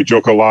something we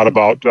joke a lot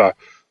about,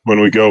 when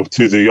we go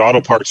to the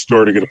auto parts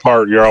store to get a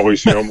part, you're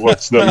always,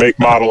 what's the make,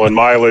 model, and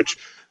mileage?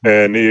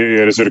 And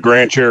is it a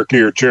Grand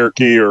Cherokee or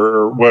Cherokee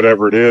or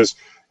whatever it is?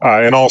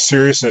 In all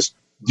seriousness,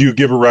 do you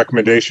give a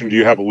recommendation? Do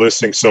you have a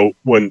listing? So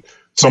when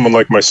someone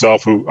like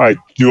myself, who I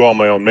do all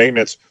my own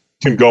maintenance,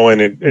 can go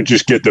in and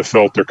just get the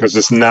filter, because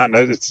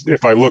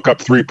if I look up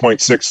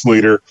 3.6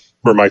 liter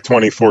for my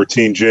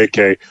 2014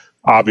 JK,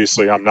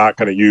 obviously I'm not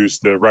going to use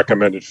the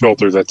recommended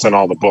filter that's in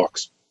all the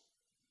books.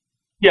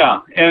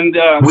 Yeah, and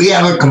we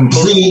have a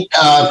complete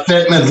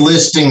fitment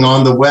listing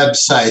on the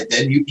website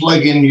that you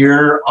plug in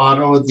your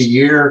auto of the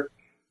year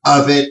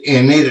of it,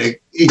 and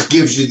it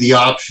gives you the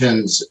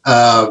options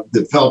of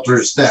the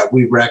filters that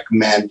we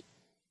recommend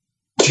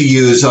to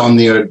use on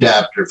the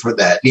adapter for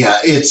that.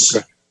 Yeah,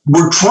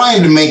 we're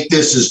trying to make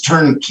this as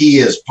turnkey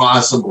as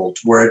possible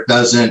to where it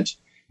doesn't.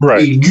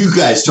 Right. You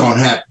guys don't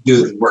have to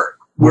do the work.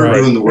 We're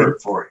doing the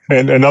work for you.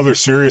 And another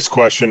serious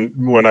question,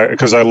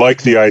 because I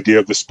like the idea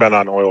of the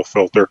spin-on oil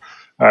filter.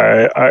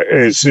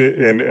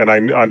 And I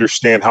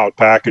understand how it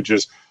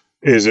packages.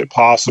 Is it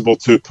possible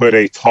to put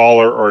a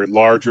taller or a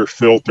larger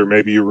filter?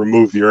 Maybe you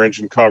remove your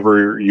engine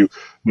cover, or you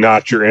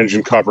notch your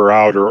engine cover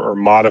out, or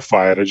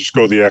modify it. I just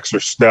go the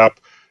extra step,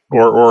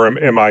 or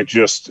am I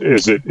just?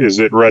 Is it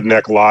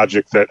redneck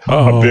logic that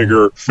a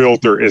bigger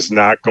filter is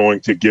not going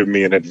to give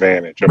me an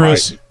advantage?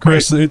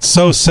 Chris, it's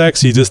so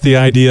sexy. Just the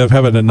idea of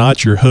having to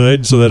notch your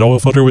hood so that oil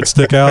filter would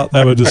stick out.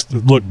 That would just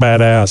look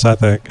badass, I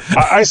think.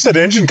 I said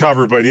engine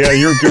cover, but yeah,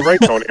 you're right,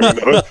 Tony. I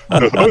mean,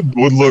 the hood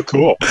would look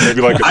cool.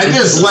 Maybe like I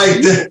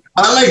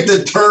like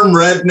the term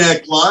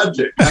redneck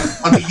logic.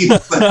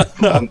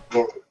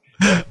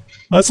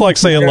 That's like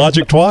saying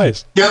logic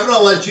twice. Kevin,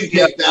 I'll let you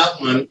take that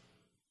one.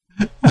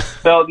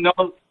 So, no,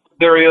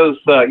 there is,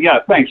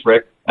 thanks,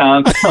 Rick.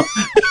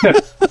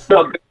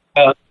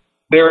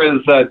 There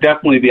is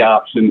definitely the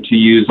option to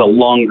use a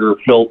longer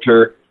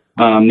filter,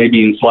 maybe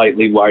even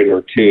slightly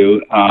wider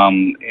too.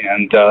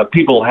 And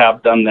people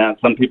have done that.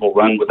 Some people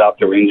run without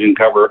their engine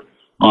cover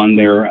on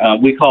there.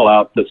 We call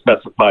out the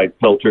specified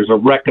filters, or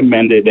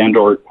recommended and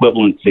or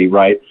equivalency,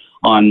 right,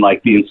 on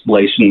like the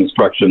installation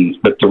instructions.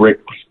 But to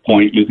Rick's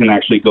point, you can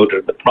actually go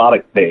to the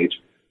product page.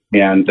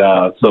 And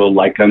so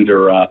like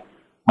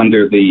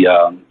under the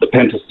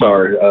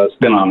Pentastar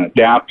spin-on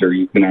adapter,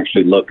 you can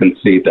actually look and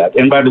see that.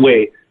 And by the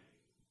way,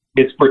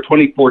 it's for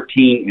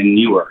 2014 and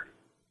newer.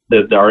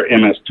 Our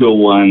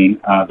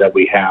MS201 that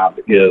we have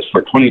is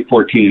for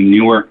 2014 and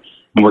newer,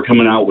 and we're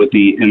coming out with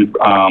the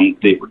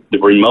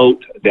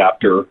remote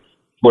adapter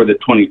for the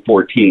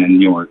 2014 and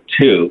newer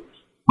too.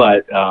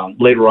 But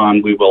later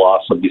on, we will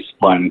also be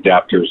supplying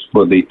adapters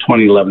for the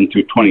 2011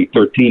 through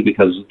 2013,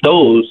 because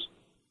those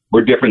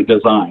were different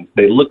designs.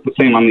 They look the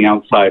same on the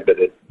outside, but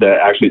that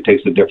actually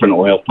takes a different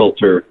oil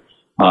filter,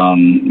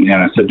 and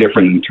it's a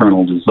different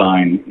internal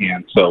design,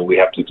 and so we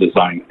have to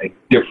design a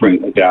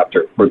different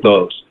adapter for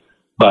those.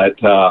 But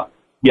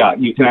yeah,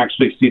 you can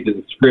actually see the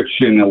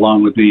description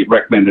along with the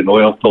recommended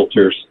oil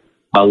filters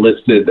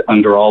listed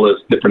under all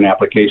those different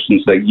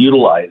applications that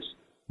utilize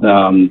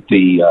the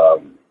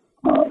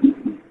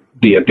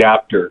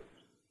adapter,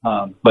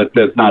 but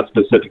that's not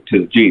specific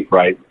to the Jeep,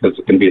 right? Because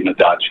it can be in the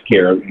Dodge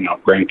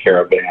Grand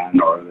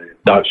Caravan or the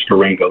Dodge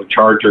Durango.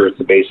 Charger is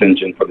the base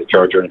engine for the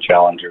Charger and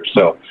Challenger.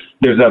 So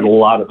there's a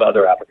lot of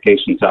other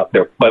applications out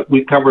there, but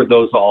we cover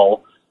those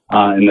all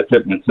in the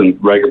fitments and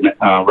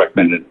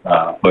recommended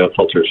oil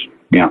filters.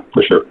 Yeah,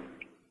 for sure.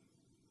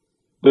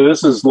 So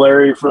this is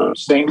Larry from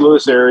St.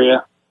 Louis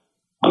area.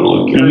 I'm a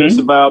little curious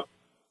about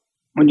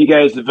when you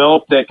guys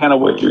developed that, kind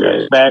of what your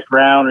guys'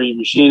 background, are you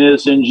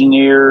machinists,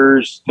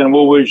 engineers, kind of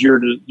what was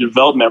your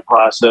development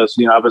process?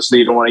 Obviously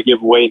you don't want to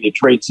give away the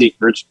trade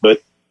secrets,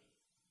 but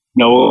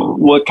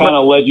what kind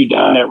of led you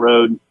down that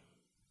road?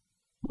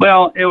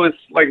 Well, it was,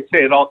 like I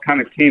say, it all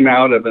kind of came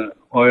out of an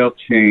oil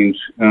change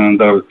that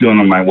I was doing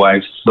on my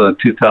wife's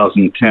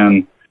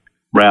 2010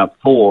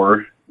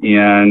 RAV4.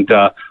 And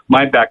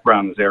my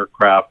background is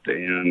aircraft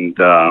and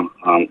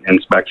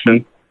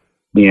inspection.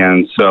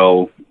 And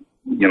so,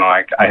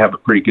 I have a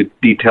pretty good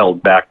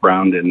detailed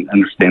background in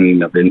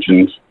understanding of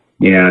engines.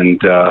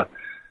 And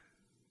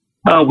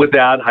with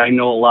that, I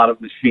know a lot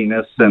of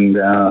machinists and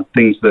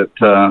things that,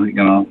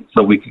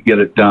 so we could get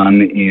it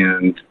done.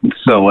 And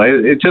so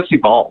it just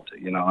evolved.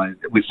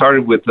 We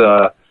started with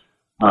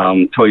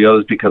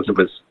Toyotas because it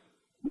was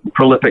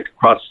prolific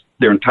across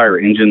their entire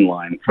engine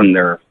line, from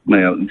their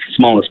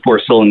smallest 4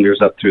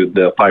 cylinders up to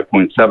the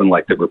 5.7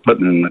 like they were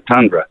putting in the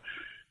Tundra.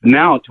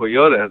 Now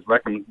Toyota has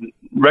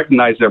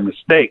recognized their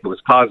mistake. It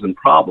was causing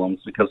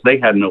problems because they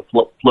had no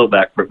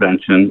flowback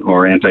prevention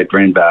or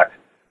anti-drain back.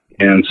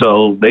 And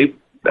so they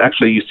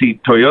actually, you see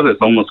Toyota's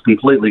almost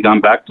completely gone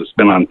back to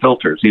spin-on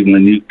filters. Even the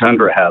new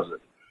Tundra has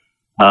it.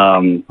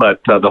 But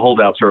the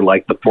holdouts are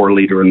like the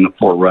 4-liter and the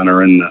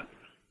 4Runner and the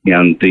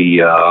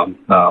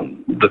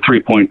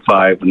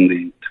 3.5 and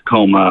the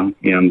Tacoma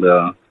and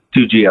the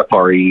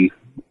 2GFRE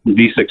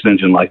V6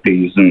 engine like they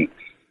use in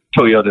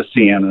Toyota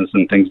Siennas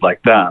and things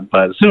like that.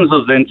 But as soon as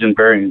those engine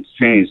variants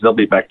change, they'll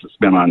be back to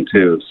spin-on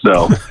too.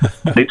 So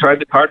they tried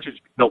the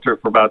cartridge filter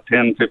for about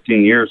 10,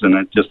 15 years, and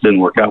it just didn't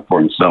work out for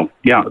them. So,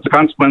 yeah, it's a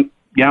consequence.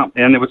 Yeah,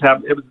 and it was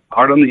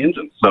hard on the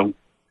engine. So,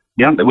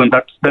 yeah, they went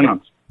back to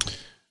spin-ons.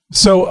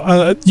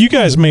 So you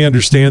guys may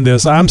understand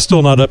this. I'm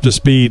still not up to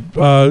speed.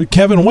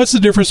 Kevin, what's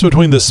the difference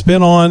between the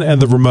spin-on and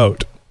the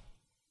remote?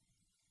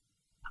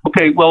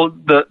 Okay, well,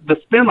 the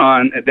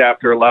spin-on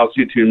adapter allows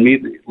you to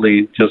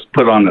immediately just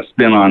put on a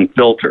spin-on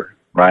filter,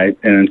 right,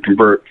 and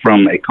convert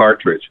from a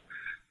cartridge.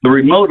 The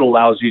remote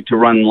allows you to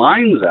run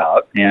lines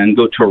out and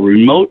go to a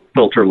remote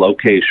filter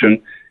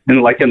location.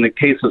 And like in the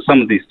case of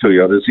some of these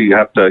Toyotas, you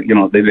have to,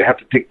 they have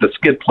to take the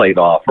skid plate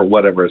off or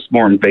whatever. It's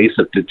more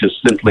invasive to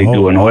just simply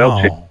do an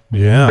oil change.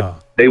 Yeah.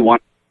 They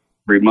want to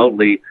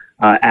remotely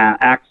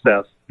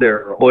access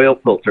their oil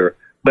filter.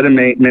 But in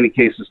many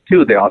cases,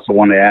 too, they also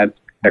want to add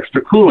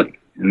extra cooling.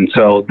 And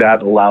so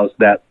that allows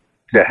that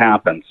to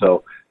happen.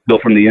 So go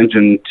from the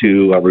engine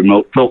to a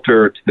remote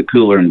filter to the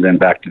cooler and then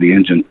back to the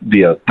engine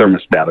via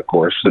thermostat, of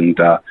course, and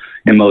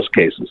in most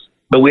cases.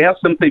 But we have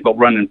some people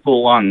running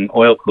full-on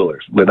oil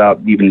coolers without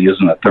even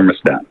using a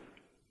thermostat.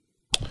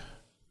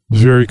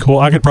 Very cool.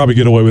 I could probably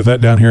get away with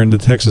that down here in the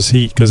Texas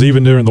heat, because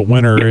even during the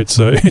winter, it's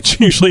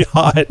usually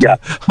hot. Yeah.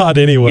 Hot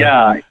anyway.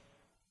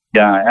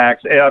 Yeah,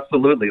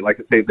 absolutely. Like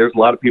I say, there's a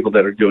lot of people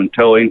that are doing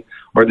towing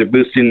or they're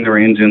boosting their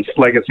engines.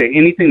 Like I say,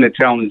 anything that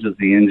challenges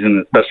the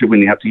engine, especially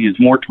when you have to use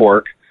more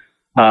torque,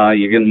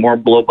 you're getting more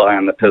blow-by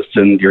on the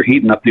piston, you're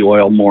heating up the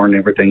oil more and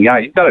everything. Yeah,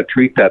 you've got to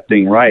treat that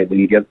thing right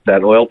and get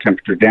that oil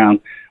temperature down,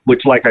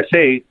 which, like I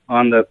say,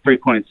 on the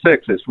 3.6,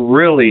 is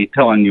really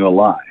telling you a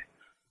lie.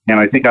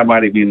 And I think I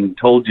might have even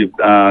told you,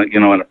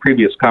 in a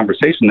previous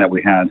conversation that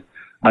we had,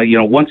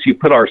 once you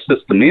put our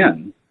system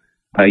in,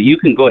 you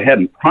can go ahead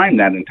and prime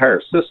that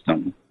entire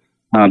system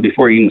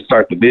before you even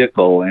start the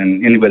vehicle.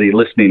 And anybody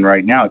listening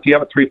right now, if you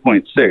have a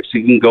 3.6,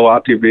 you can go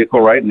out to your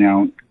vehicle right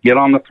now, get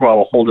on the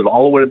throttle, hold it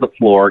all the way to the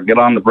floor, get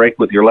on the brake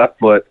with your left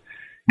foot,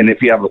 and if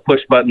you have a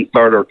push-button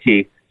start or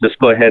key, just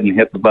go ahead and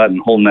hit the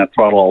button, holding that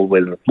throttle all the way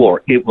to the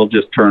floor. It will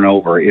just turn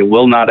over. It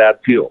will not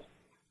add fuel,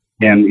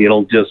 and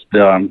it'll just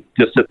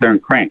sit there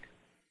and crank.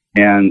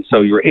 And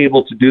so you're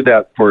able to do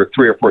that for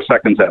 3 or 4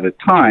 seconds at a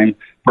time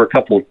for a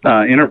couple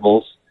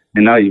intervals,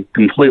 and now you've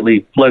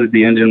completely flooded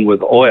the engine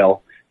with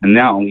oil, and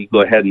now you go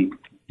ahead and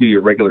do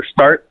your regular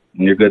start,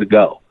 and you're good to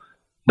go.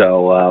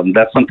 So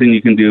that's something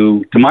you can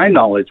do, to my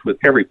knowledge, with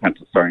every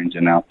Pentastar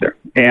engine out there.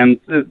 And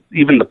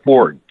even the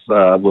Fords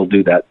will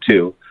do that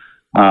too.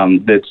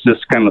 That's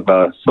just kind of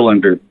a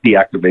cylinder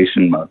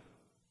deactivation mode.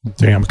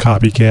 Damn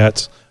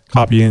copycats,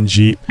 copying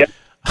Jeep. Yep.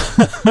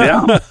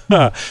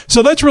 Yeah.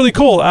 So that's really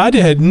cool. I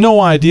had no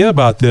idea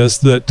about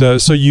this.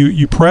 So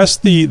you press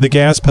the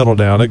gas pedal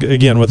down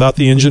again without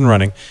the engine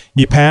running.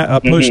 You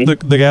push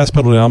the gas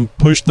pedal down,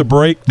 push the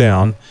brake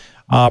down,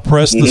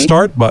 press the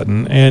start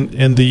button,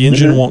 and the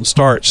engine won't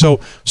start. So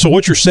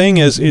what you're saying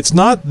is it's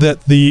not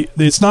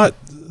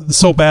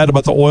so bad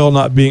about the oil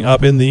not being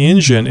up in the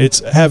engine. It's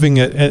having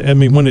it. I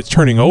mean, when it's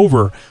turning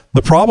over,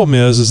 the problem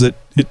is that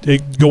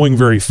it going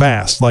very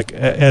fast, like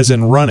as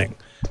in running,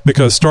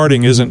 because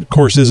starting isn't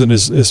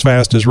as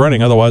fast as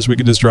running. Otherwise, we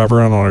could just drive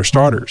around on our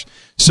starters.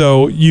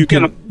 So you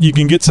can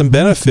get some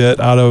benefit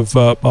out of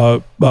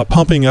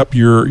pumping up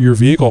your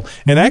vehicle.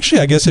 And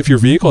actually, I guess if your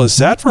vehicle is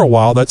sat for a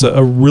while, that's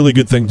a really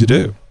good thing to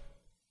do.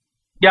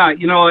 Yeah,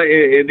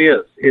 it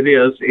is. It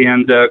is.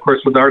 And, of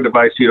course, with our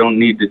device, you don't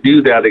need to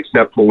do that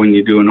except for when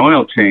you do an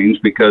oil change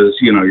because,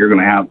 you're going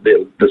to have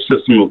the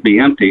system will be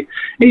empty.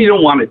 And you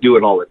don't want to do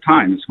it all the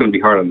time. It's going to be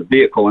hard on the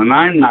vehicle. And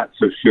I'm not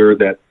so sure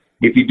that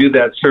if you do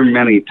that so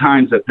many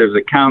times that there's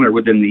a counter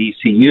within the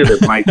ECU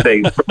that might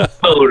say,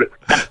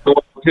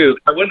 too.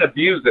 I wouldn't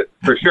abuse it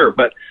for sure.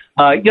 But,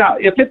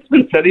 if it's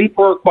been sitting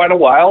for quite a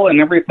while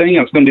and everything,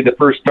 it's going to be the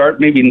first start,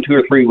 maybe in 2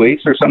 or 3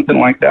 weeks or something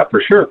like that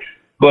for sure.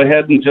 Go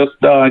ahead and just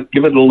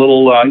give it a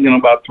little,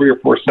 about 3 or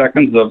 4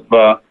 seconds of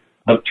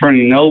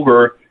turning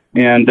over.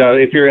 And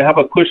if you have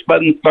a push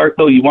button start,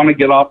 though, you want to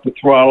get off the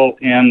throttle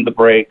and the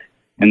brake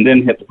and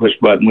then hit the push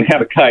button. We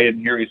had a guy in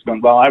here, he's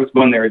going, well, I was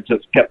going there and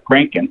just kept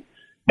cranking.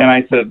 And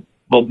I said,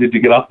 well, did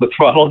you get off the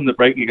throttle and the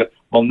brake? He goes,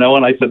 well, no.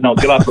 And I said, no,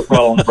 get off the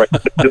throttle and the brake.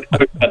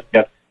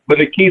 But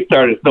the key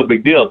start is no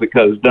big deal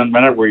because it doesn't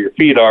matter where your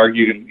feet are,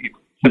 you can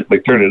simply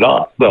turn it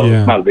off. So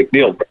It's not a big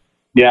deal. But,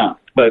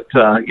 But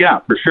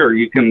for sure,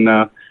 you can.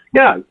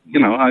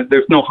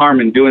 There's no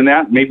harm in doing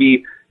that.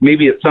 Maybe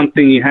it's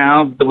something you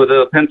have with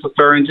a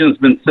Pentastar engine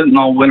that's been sitting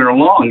all winter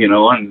long, and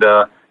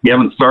you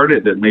haven't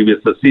started it. Maybe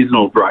it's a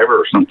seasonal driver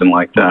or something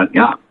like that.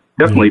 Yeah,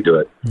 definitely do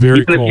it. Very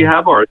Even cool. if you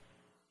have ours,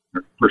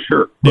 for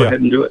sure. Go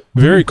ahead and do it.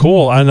 Very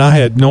cool. And I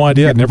had no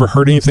idea. I'd never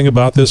heard anything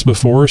about this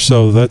before,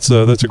 so that's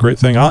a great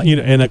thing.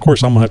 And of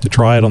course, I'm gonna have to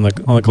try it on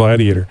the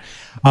Gladiator.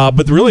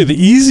 But really,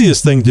 the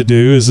easiest thing to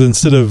do is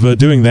instead of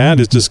doing that,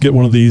 is just get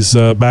one of these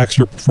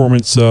Baxter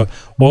Performance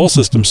oil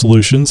system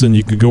solutions, and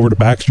you can go over to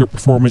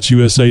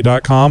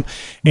BaxterPerformanceUSA.com.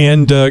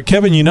 And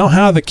Kevin, you know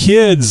how the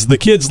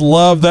kids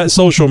love that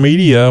social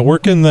media. Where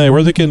can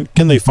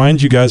they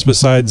find you guys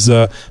besides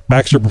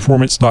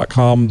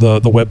BaxterPerformance.com, the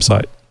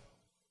website?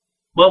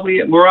 Well,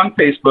 we're on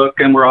Facebook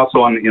and we're also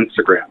on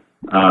Instagram.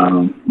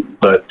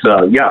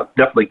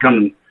 Definitely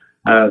come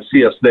and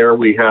see us there.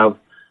 We have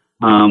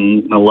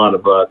a lot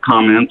of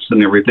comments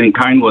and everything.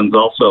 Kind ones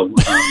also.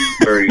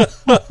 Very,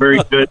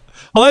 very good.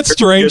 Well, that's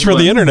strange for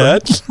the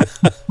internet.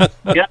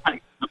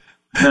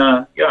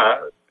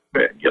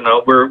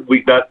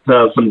 We got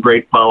some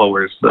great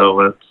followers,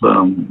 so it's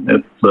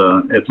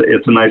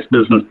a nice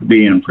business to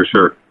be in for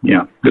sure.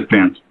 Yeah, good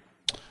fans.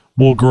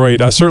 Well,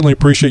 great. I certainly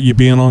appreciate you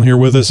being on here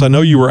with us. I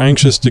know you were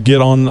anxious to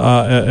get on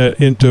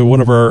into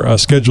one of our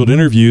scheduled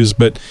interviews,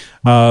 but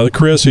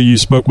Chris, who you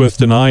spoke with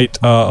tonight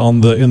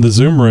in the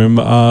Zoom room,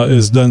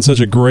 has done such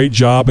a great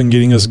job in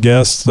getting us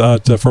guests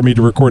for me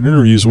to record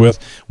interviews with.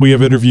 We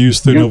have interviews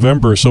through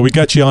November, so we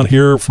got you on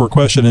here for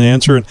question and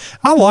answer. And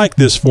I like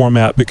this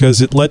format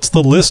because it lets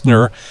the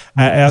listener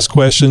ask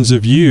questions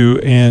of you.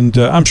 And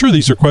I'm sure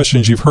these are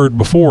questions you've heard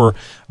before,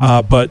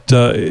 but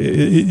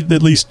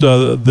at least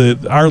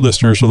our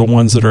listeners are the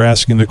ones that are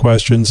asking the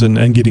questions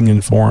and getting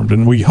informed.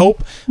 And we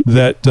hope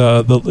that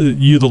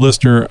the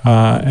listener,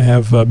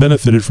 have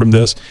benefited from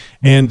this.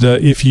 And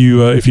if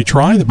you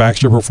try the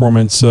Baxter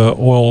Performance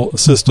oil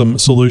system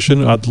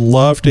solution, I'd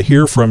love to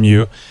hear from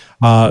you.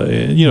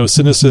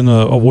 Send us in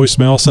a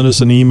voicemail, send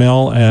us an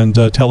email, and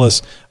tell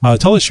us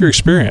your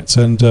experience,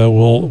 and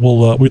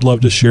we'd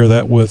love to share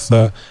that with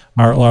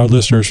our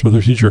listeners for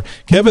the future.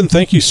 Kevin,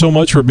 thank you so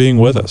much for being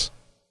with us.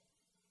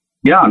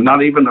 Yeah,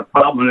 not even a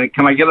problem.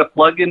 Can I get a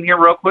plug in here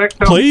real quick,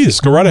 though?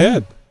 Please, go right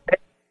ahead.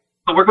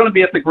 So we're going to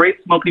be at the Great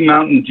Smoky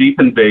Mountain Jeep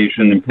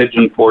Invasion in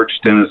Pigeon Forge,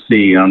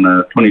 Tennessee on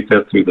the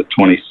 25th through the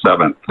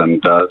 27th.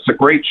 And it's a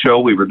great show.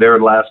 We were there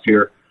last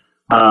year.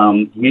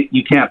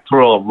 You can't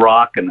throw a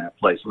rock in that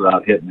place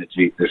without hitting a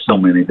Jeep. There's so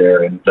many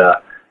there. And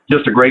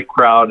just a great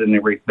crowd and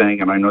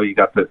everything. And I know you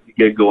got the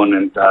gig going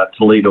in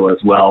Toledo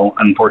as well.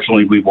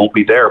 Unfortunately, we won't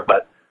be there.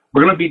 But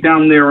we're going to be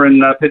down there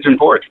in Pigeon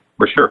Forge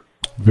for sure.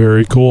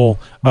 Very cool.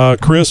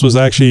 Chris was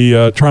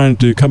actually trying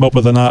to come up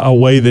with a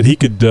way that he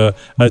could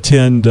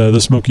attend the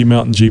Smoky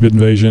Mountain Jeep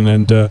Invasion,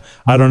 and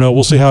I don't know.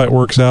 We'll see how it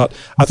works out.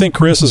 I think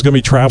Chris is going to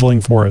be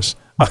traveling for us.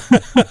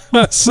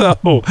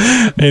 So,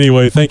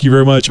 anyway, thank you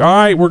very much. All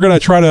right, we're going to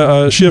try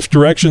to shift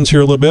directions here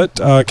a little bit.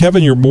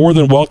 Kevin, you're more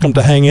than welcome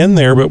to hang in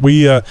there, but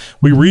we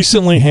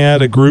recently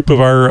had a group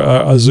of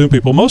our Zoom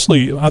people,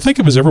 mostly, I think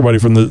it was everybody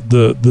from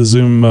the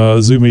Zoom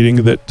meeting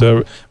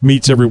that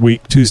meets every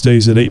week,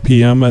 Tuesdays at 8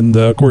 p.m., and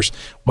of course,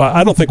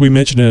 I don't think we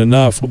mentioned it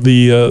enough.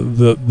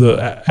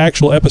 The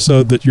actual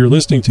episode that you're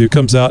listening to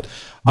comes out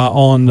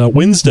on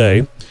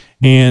Wednesday,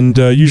 and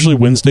usually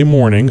Wednesday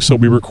morning. So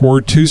we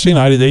record Tuesday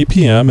night at 8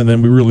 p.m. and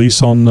then we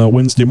release on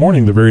Wednesday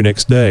morning the very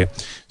next day.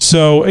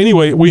 So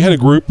anyway, we had a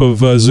group of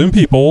Zoom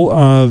people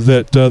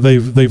that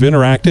they've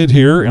interacted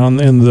here in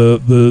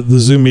the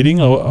Zoom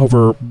meeting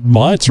over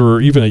months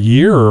or even a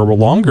year or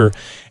longer,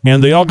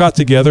 and they all got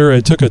together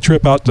and took a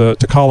trip out to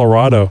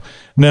Colorado.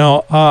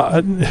 Now,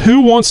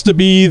 who wants to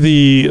be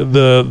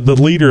the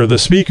leader, the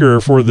speaker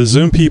for the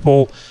Zoom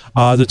people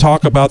to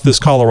talk about this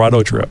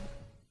Colorado trip?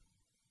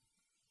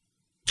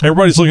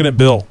 Everybody's looking at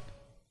Bill.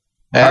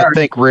 I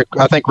think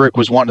Rick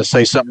was wanting to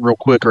say something real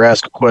quick or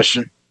ask a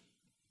question.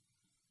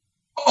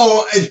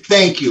 Oh,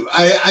 thank you.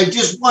 I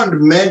just wanted to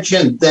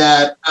mention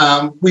that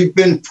we've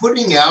been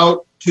putting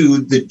out to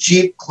the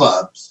Jeep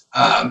clubs,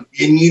 and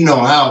you know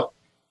how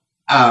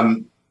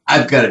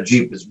I've got a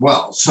Jeep as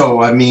well.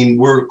 So, I mean,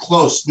 we're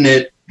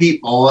close-knit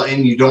people,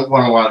 and you don't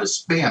want a lot of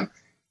spam.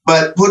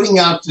 But putting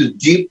out to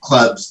Jeep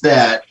clubs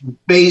that,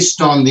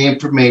 based on the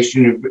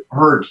information you've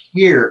heard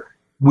here,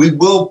 we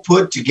will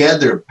put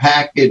together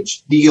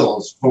package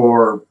deals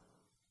for,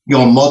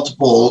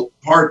 multiple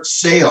part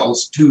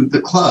sales to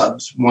the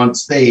clubs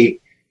once they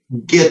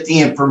get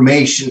the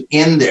information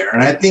in there.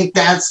 And I think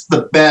that's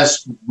the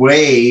best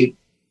way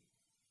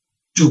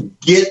to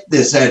get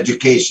this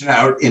education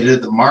out into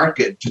the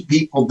market to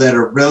people that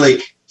are really,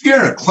 if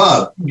you're in a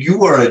club,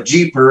 you are a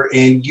Jeeper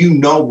and you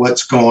know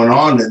what's going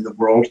on in the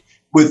world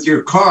with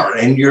your car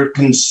and you're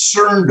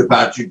concerned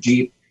about your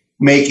Jeep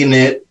making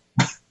it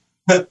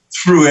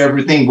through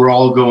everything we're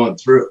all going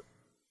through.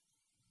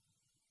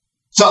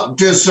 So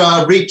just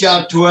reach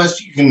out to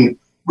us. You can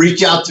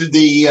reach out to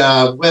the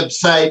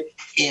website,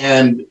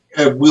 and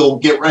we'll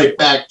get right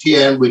back to you,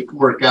 and we can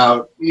work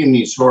out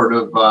any sort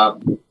of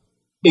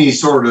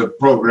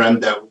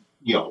program that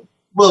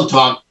we'll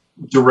talk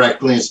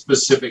directly and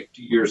specific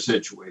to your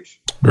situation.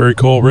 Very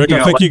cool, Rick.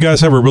 I think you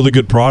guys have a really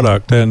good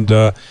product, and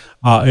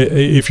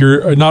if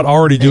you're not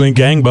already doing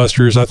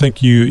gangbusters, I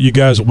think you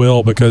guys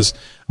will, because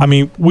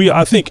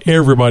I think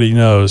everybody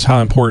knows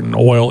how important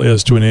oil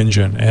is to an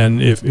engine,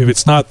 and if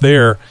it's not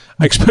there,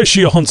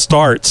 especially on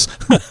starts,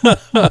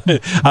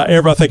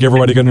 I think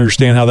everybody can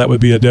understand how that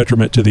would be a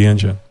detriment to the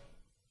engine.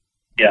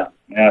 Yeah,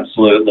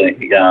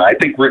 absolutely. Yeah, I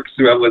think Rick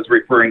was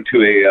referring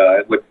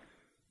to what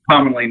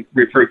commonly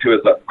referred to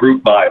as a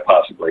group buy,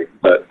 possibly,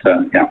 but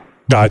yeah.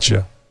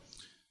 Gotcha.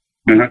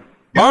 Mm-hmm.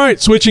 All right,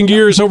 switching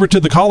gears over to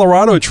the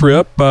Colorado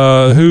trip.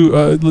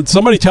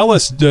 Somebody tell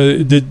us,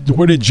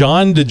 did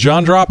John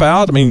drop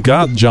out? I mean,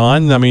 God,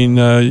 John,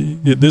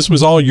 this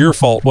was all your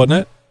fault,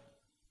 wasn't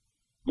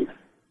it?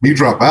 Me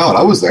drop out?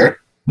 I was there.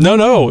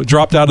 No,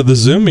 dropped out of the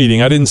Zoom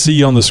meeting. I didn't see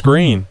you on the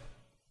screen.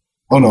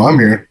 Oh no, I'm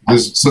here.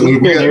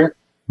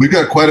 We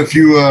got quite a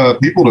few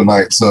people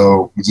tonight,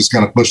 so we just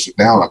kind of pushed it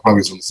down. I probably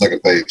was on the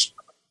second page.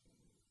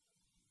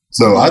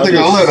 So I think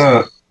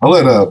I'll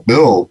let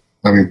Bill.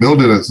 Bill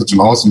did such an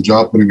awesome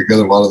job putting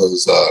together a lot of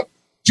those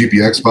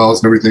GPX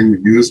files and everything we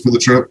used for the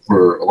trip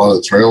for a lot of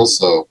the trails.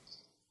 So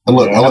I'll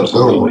let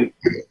Bill.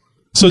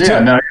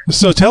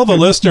 So tell the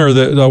listener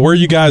that where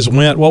you guys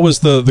went. What was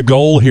the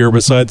goal here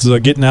besides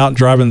getting out and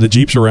driving the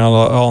Jeeps around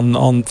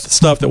on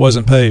stuff that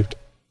wasn't paved?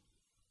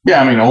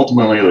 Yeah,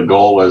 ultimately the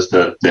goal was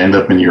to end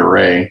up in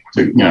Ouray,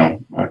 to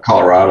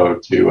Colorado,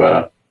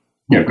 to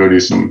go do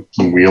some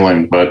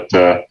wheeling, but.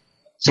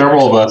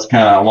 Several of us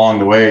kind of along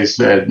the way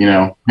said,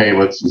 hey,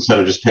 let's, instead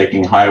of just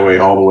taking highway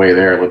all the way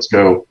there, let's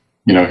go,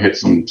 hit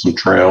some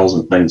trails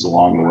and things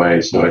along the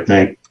way. So I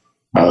think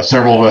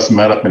several of us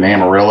met up in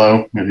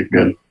Amarillo. I think we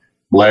had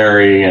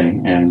Larry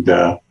and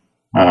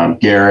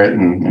Garrett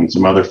and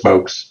some other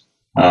folks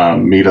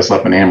meet us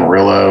up in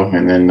Amarillo.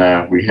 And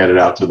then we headed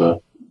out to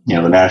the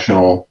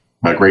national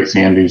Great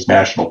Sand Dunes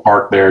National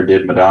Park there,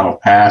 did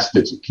Medano Pass,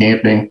 did some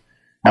camping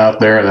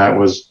out there. That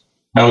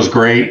was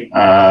great.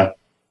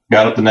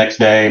 Got up the next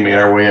day, made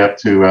our way up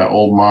to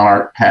Old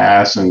Monarch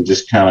Pass, and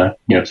just kind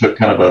of, took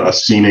kind of a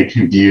scenic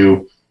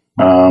view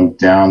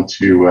down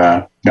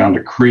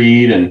to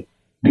Creed, and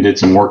did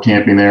some more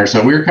camping there.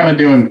 So we were kind of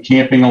doing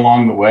camping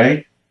along the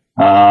way,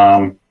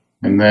 and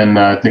then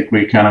I think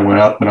we kind of went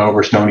up and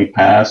over Stony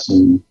Pass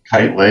and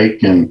Kite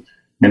Lake and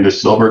into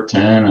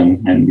Silverton,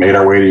 and made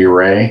our way to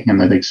Ouray.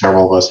 And I think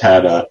several of us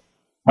had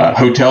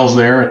hotels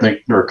there. I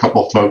think there were a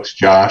couple of folks,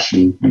 Josh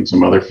and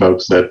some other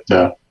folks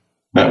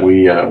that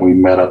we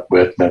met up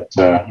with. That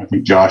I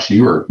think, Josh,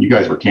 you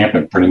guys were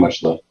camping pretty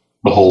much the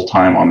whole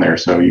time on there,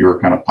 so you were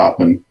kind of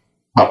popping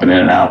in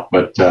and out.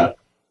 But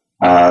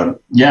I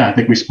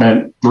think we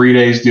spent 3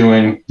 days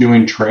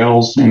doing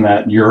trails in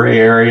that Ouray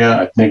area.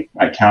 I think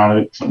I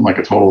counted something like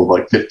a total of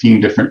like 15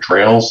 different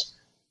trails,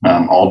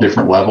 all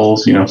different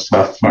levels.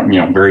 Stuff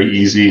very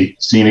easy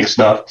scenic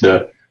stuff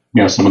to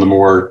some of the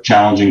more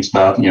challenging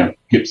stuff.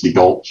 Gipsy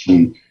Gulch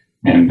and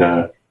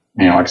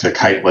like I said,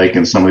 Kite Lake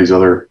and some of these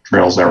other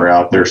trails that were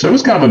out there. So it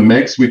was kind of a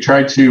mix. We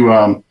tried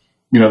to,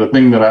 the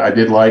thing that I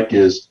did like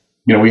is,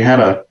 we had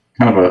a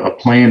kind of a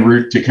planned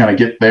route to kind of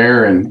get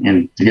there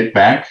and to get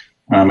back.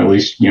 At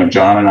least,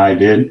 John and I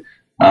did.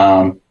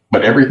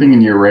 But everything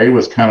in Ouray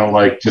was kind of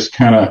like,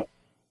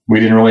 we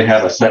didn't really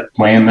have a set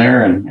plan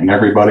there, and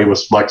everybody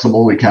was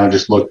flexible. We kind of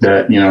just looked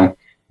at,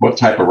 what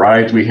type of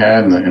rides we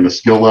had and the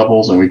skill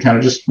levels. And we kind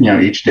of just,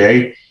 each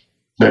day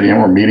said,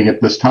 we're meeting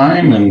at this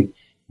time, and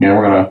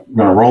we're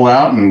gonna roll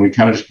out, and we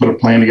kind of just put a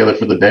plan together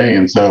for the day.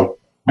 And so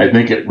I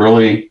think it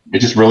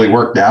just really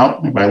worked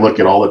out. If I look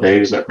at all the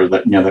days that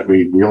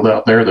we wheeled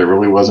out there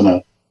really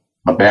wasn't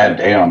a bad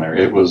day on there.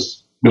 It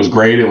was it was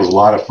great. It was a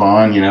lot of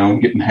fun,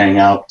 getting to hang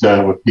out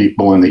with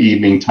people in the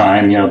evening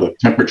time. The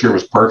temperature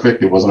was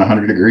perfect. It wasn't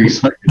 100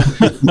 degrees.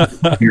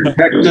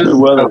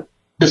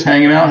 Just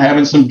hanging out,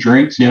 having some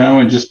drinks,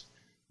 and just,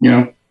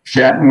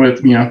 chatting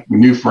with,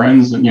 new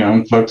friends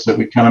and, folks that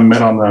we kind of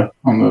met on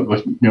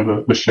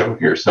the show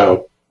here.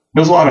 So it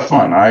was a lot of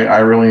fun. I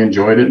really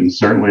enjoyed it. And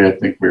certainly I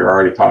think we were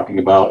already talking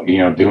about,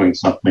 doing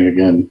something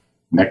again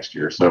next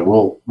year. So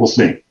we'll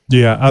see.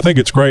 Yeah, I think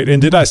it's great.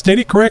 And did I state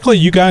it correctly?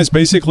 You guys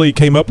basically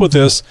came up with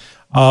this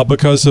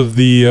because of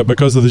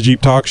the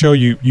Jeep Talk Show.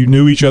 You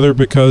knew each other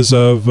because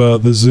of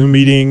the Zoom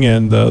meeting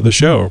and the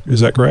show.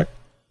 Is that correct?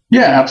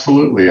 Yeah,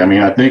 absolutely. I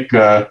mean, I think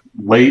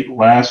late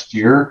last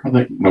year, I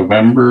think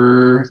around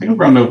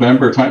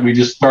November time, we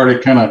just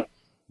started kind of,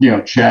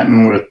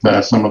 chatting with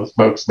some of the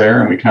folks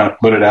there, and we kind of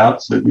put it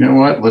out. Said, you know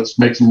what, let's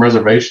make some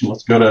reservations.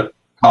 Let's go to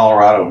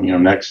Colorado,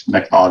 next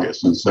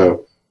August. And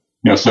so,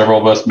 several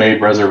of us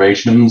made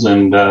reservations,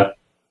 and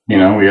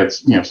we had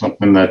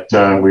something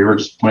that we were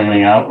just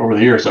planning out over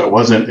the year. So it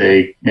wasn't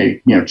a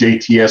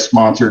JTS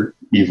sponsored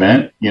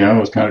event. It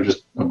was kind of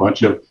just a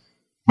bunch of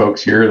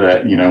folks here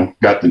that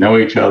got to know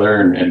each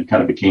other and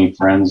kind of became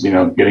friends.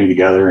 Getting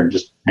together and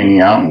just hanging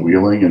out and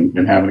wheeling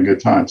and having a good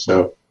time.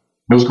 So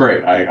it was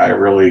great. I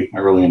really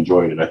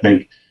enjoyed it. I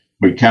think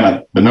we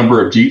the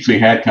number of Jeeps we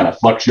had kind of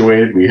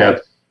fluctuated. We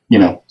had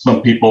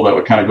some people that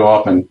would kind of go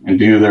off and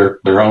do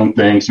their own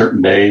thing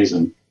certain days.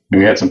 And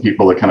we had some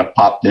people that kind of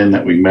popped in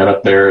that we met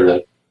up there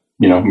that,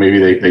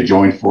 maybe they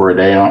joined for a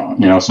day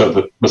on,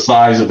 so the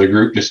size of the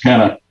group just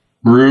kind of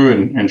grew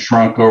and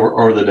shrunk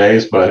over the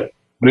days, but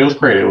it was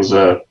great. It was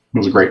a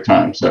great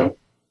time. So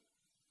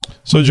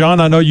John,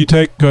 I know you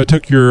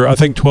took your, I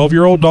think,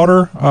 12-year-old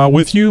daughter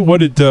with you.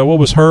 What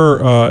was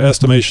her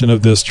estimation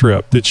of this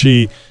trip? Did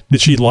she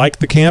like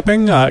the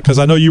camping? Because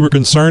I know you were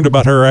concerned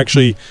about her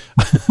actually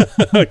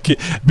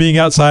being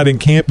outside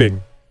and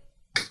camping.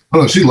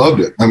 Oh, she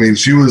loved it. I mean,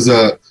 she was,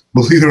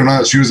 believe it or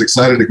not, she was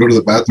excited to go to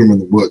the bathroom in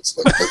the woods.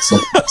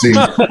 That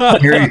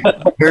seemed very,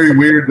 very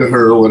weird to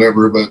her or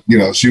whatever. But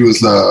she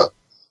was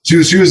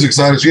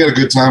excited. She had a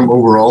good time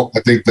overall. I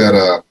think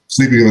that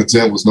sleeping in the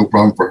tent was no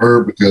problem for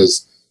her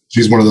because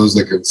she's one of those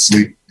that can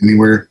sleep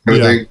anywhere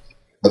kind of thing.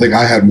 I think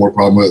I had more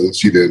problem with it than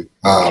she did.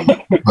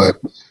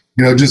 But,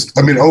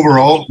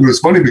 overall, it was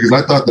funny because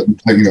I thought that,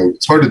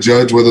 it's hard to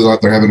judge whether or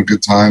not they're having a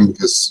good time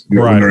because,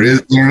 when there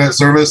is internet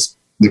service,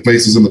 the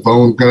face is in the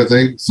phone kind of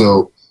thing.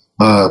 So,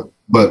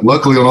 but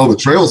luckily on all the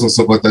trails and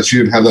stuff like that, she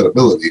didn't have that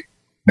ability.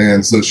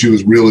 And so she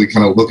was really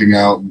kind of looking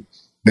out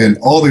and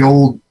all the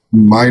old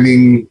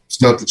mining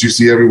stuff that you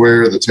see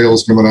everywhere, the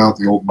tails coming out,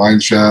 the old mine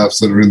shafts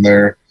that are in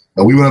there.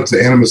 We went up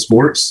to Animas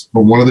Forks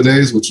on one of the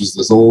days, which is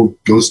this old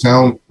ghost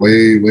town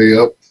way, way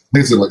up. I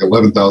think it's at like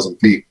 11,000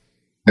 feet.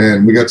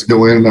 And we got to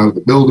go in and out of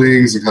the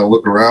buildings and kind of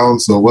look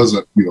around. So it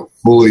wasn't,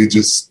 fully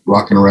just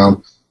rocking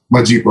around.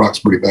 My Jeep rocks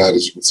pretty bad,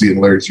 as you can see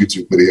in Larry's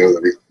YouTube video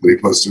that he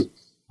posted.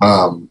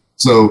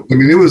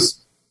 It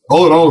was,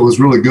 all in all, it was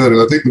really good.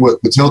 And I think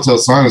what the telltale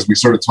sign is we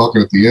started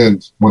talking at the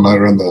end one night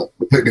around the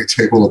picnic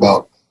table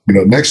about,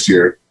 next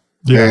year.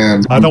 Yeah,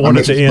 and I don't want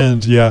it to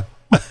end. Yeah.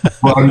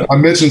 Well, I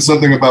mentioned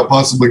something about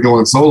possibly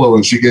going solo,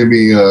 and she gave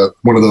me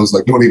one of those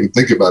like "don't even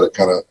think about it"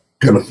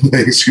 kind of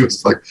things. She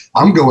was like,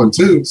 "I'm going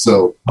too."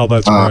 So,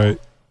 that's great.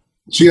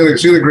 She had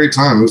a great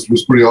time. It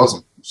was pretty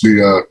awesome.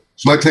 She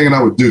liked hanging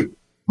out with Duke.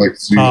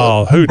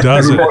 Who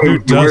doesn't? Who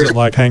doesn't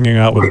like hanging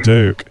out with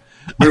Duke?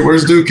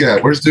 Where's Duke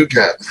at?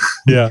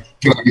 Yeah.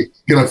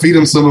 Can I feed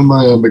him some of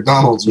my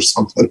McDonald's or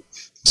something?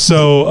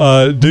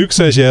 So Duke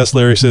says yes.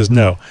 Larry says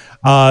no.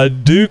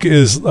 Duke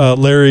is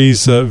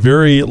Larry's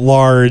very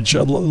large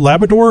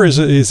Labrador.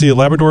 Is he a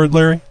Labrador,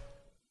 Larry?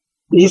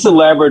 He's a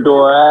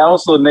Labrador. I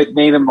also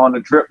nicknamed him on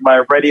the trip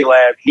my Ready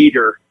Lab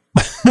Heater.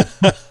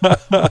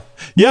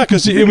 Yeah,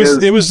 because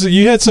it was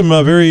you had some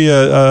very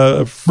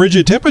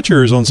frigid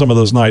temperatures on some of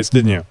those nights,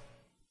 didn't you?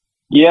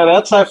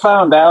 Yeah, I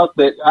found out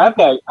that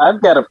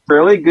I've got a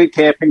fairly good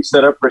camping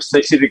setup for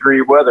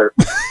 60-degree weather.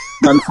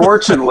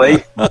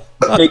 Unfortunately,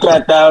 it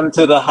got down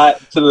to the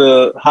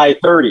high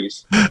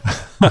 30s.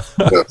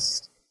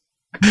 Yes.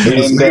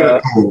 And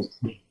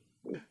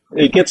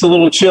it gets a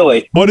little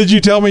chilly. What did you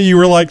tell me? You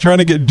were like trying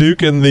to get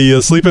Duke in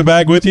the sleeping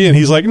bag with you, and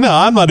he's like, "No,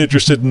 I'm not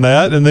interested in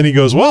that." And then he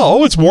goes,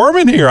 "Well, it's warm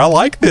in here. I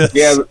like this."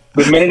 Yeah,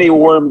 the minute he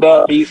warmed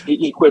up,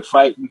 he quit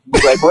fighting.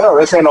 He's like, "Well,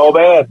 this ain't all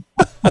bad."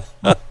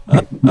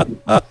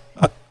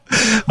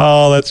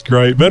 Oh, that's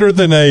great. Better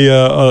than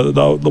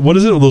what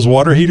is it? Those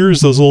water heaters,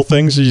 those little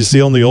things that you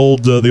see on the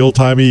old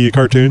timey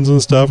cartoons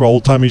and stuff, or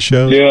old timey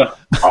shows. Yeah,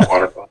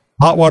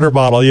 hot water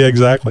bottle. Yeah,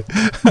 exactly.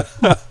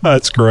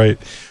 That's great.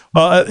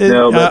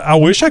 I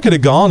wish I could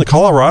have gone.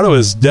 Colorado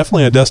is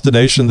definitely a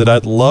destination that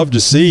I'd love to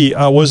see.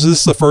 Was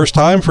this the first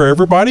time for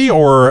everybody,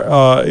 or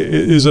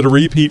is it a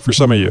repeat for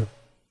some of you?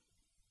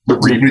 The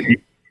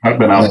repeat. I've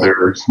been out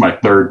there. It's my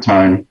third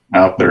time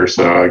out there,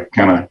 so I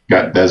kind of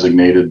got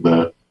designated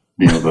the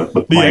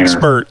the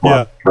expert.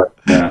 Yeah.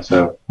 Yeah.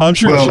 So I'm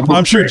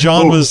sure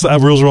John was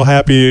real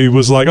happy. He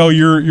was like, "Oh,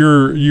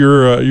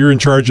 you're in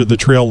charge of the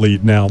trail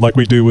lead now, like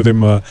we do with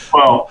him."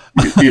 Well,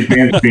 the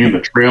advantage being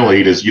the trail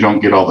lead is you don't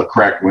get all the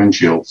cracked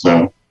windshields.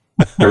 So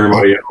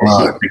everybody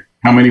else.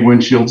 How many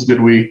windshields did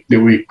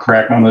we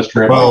crack on this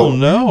trail? Well,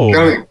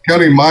 no.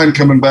 Counting mine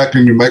coming back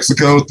in New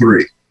Mexico,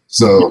 3.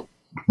 So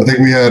I think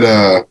we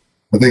had.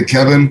 I think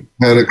Kevin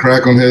had a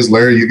crack on his.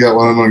 Larry, you got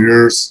one on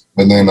yours,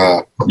 and then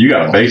you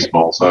got a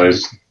baseball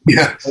size.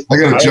 Yeah, I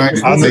got a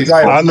giant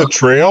on the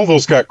trail.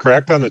 Those got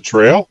cracked on the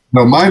trail.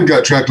 No, mine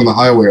got tracked on the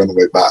highway on the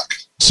way back.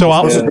 So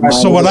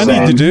what I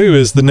need to do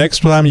is the next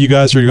time you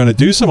guys are going to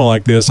do something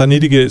like this, I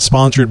need to get it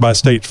sponsored by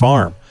State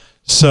Farm.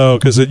 So,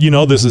 because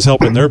this is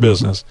helping their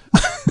business.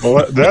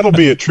 Well, that'll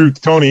be a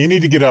truth, Tony. You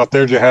need to get out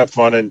there to have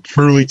fun and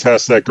truly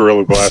test that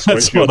Gorilla Glass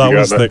windshield. That's what I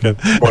was thinking.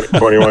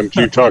 2021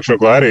 Jeep Talk Show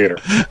Gladiator.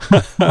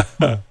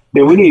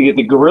 Yeah, we need to get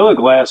the Gorilla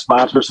Glass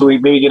sponsor so we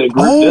maybe get a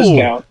group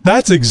discount.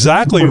 That's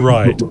exactly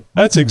right.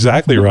 That's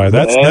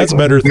That's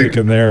better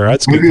thinking there.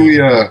 That's good.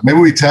 Maybe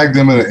we tag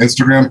them in an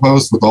Instagram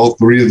post with all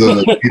 3 of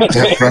the people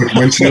that have cracked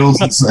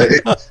windshields and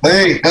say,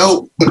 "Hey,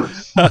 help!"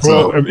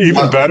 Well,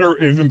 even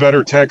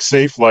better, tag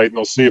Safe Light, and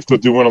they'll see if they'll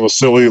do one of those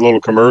silly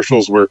little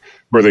commercials where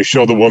they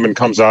show the woman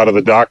comes out of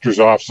the doctor's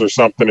office or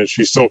something, and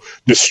she's so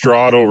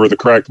distraught over the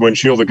cracked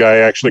windshield, the guy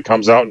actually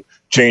comes out and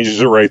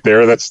changes it right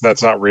there.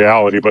 That's not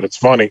reality, but it's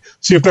funny.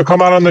 See if they'll come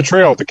out on the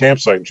trail at the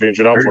campsite and change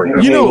it out for you.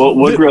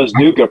 Woodrow's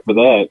Duke up for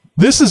that.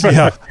 This is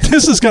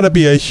going to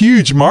be a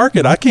huge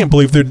market. I can't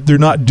believe they're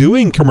not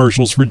doing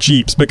commercials for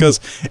Jeeps, because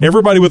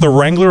everybody with a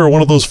Wrangler or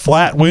one of those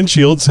flat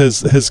windshields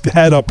has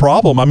had a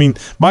problem. I mean,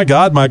 my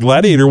God, my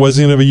Gladiator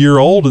wasn't even a year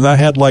old, and I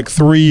had like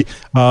 3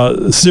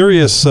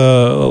 serious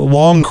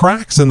long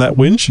cracks in that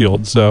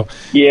windshield. So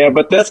yeah,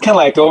 but that's kind of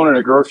like going in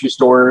a grocery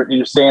store and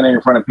you're standing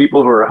in front of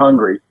people who are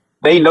hungry.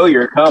 They know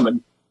you're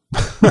coming.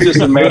 It's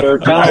just a matter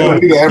of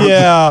time.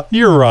 Yeah,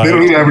 you're right. They don't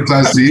need to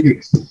advertise to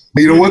you.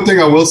 One thing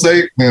I will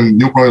say,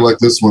 and you'll probably like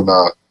this one,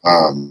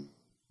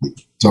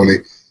 Tony,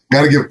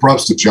 got to give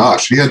props to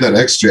Josh. He had that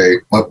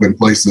XJ up in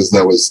places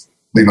that was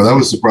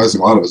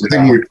surprising a lot of us. I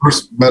think when we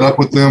first met up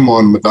with them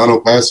on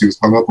Medano Pass, he was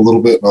hung up a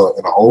little bit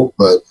in a hole.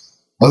 But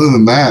other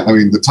than that, I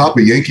mean, the top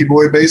of Yankee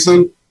Boy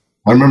Basin,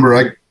 I remember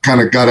I kind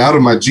of got out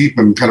of my Jeep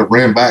and kind of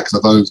ran back because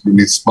I thought it was going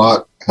to need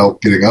spot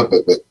help getting up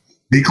it. But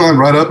he climbed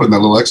right up in that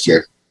little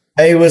XJ.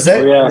 Hey, was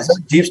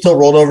that Jeep still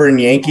rolled over in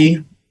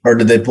Yankee, or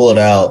did they pull it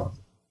out?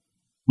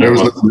 There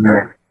was nothing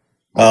there.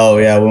 Oh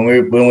yeah, when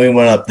we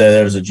went up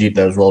there was a Jeep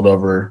that was rolled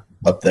over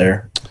up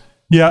there.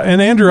 Yeah,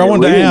 and Andrew, I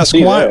wanted to ask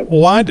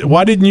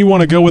why didn't you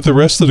want to go with the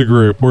rest of the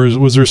group?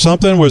 Was there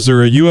something? Was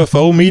there a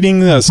UFO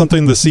meeting?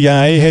 Something the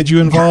CIA had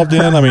you involved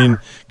in? I mean,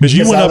 because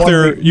you went up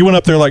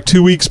there like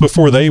 2 weeks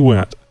before they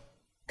went.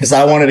 Because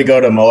I wanted to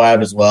go to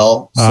Moab as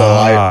well,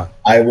 so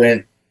I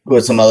went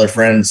with some other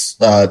friends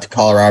to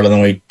Colorado, and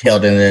then we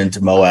tailed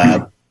into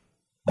Moab.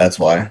 That's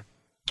why.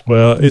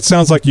 Well, it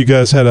sounds like you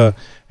guys had a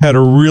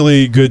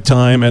really good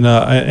time, and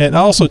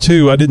also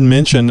too, I didn't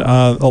mention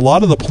a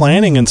lot of the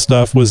planning and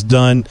stuff was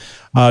done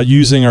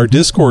using our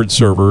Discord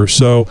server.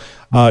 So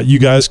you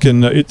guys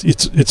can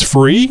it's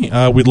free.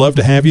 We'd love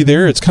to have you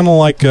there. It's kind of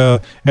like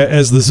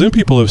as the Zoom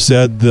people have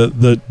said,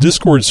 the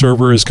Discord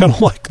server is kind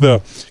of like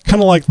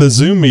the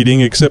Zoom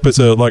meeting, except it's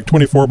a like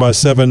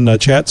 24/7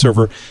 chat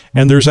server.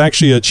 And there's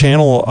actually a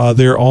channel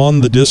there on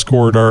the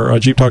Discord, our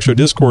Jeep Talk Show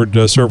Discord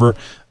server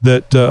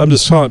that I'm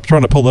just trying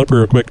to pull it up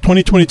real quick.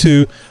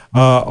 2022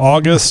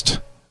 August.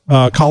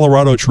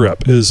 Colorado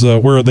trip is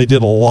where they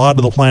did a lot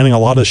of the planning, a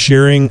lot of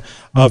sharing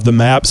of the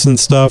maps and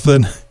stuff.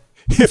 And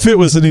if it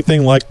was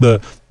anything like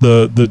the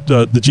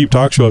Jeep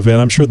Talk Show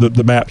event, I'm sure that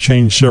the map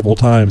changed several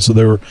times. So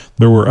there were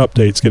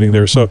updates getting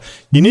there. So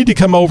you need to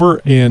come over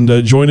and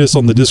join us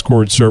on the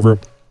Discord server.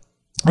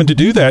 And to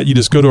do that, you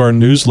just go to our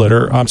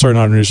newsletter. I'm sorry,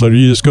 not our newsletter.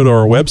 You just go to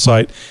our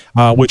website,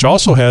 which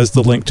also has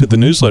the link to the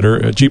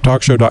newsletter at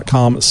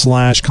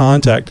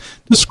jeeptalkshow.com/contact.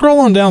 Just scroll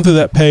on down through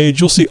that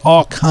page. You'll see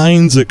all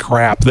kinds of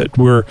crap that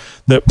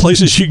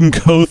places you can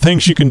go,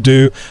 things you can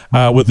do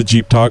with the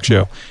Jeep Talk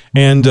Show.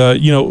 And,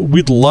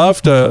 we'd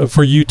love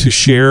for you to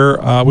share.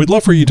 We'd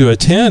love for you to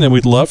attend, and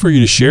we'd love for you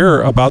to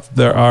share about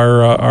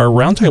our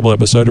roundtable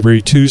episode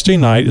every Tuesday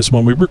night is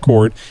when we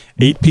record,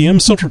 8 p.m.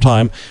 Central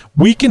Time.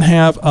 We can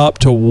have up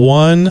to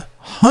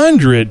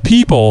 100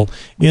 people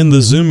in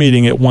the Zoom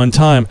meeting at one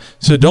time.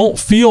 So don't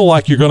feel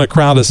like you're going to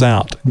crowd us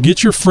out.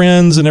 Get your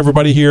friends and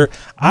everybody here.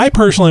 I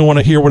personally want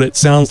to hear what it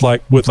sounds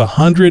like with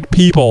 100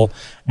 people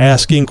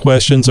asking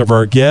questions of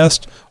our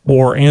guest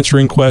or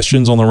answering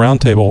questions on the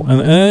roundtable.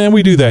 And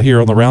we do that here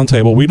on the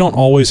roundtable. We don't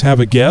always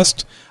have a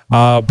guest,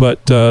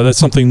 but that's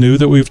something new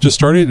that we've just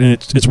started, and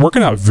it's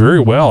working out very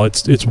well.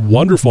 It's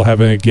wonderful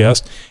having a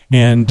guest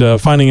and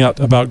finding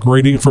out about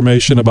great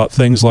information about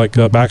things like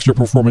Baxter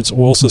Performance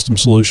Oil System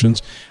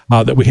Solutions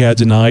that we had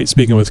tonight,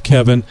 speaking with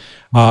Kevin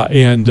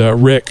and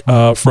Rick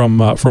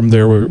from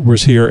there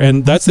was here.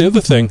 And that's the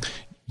other thing.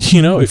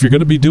 If you're going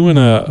to be doing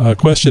a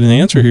question and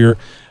answer here,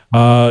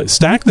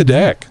 stack the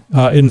deck.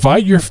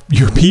 Invite your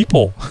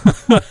people.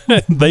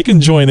 They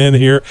can join in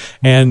here,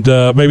 and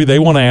maybe they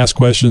want to ask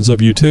questions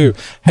of you too.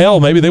 Hell,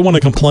 maybe they want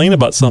to complain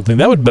about something.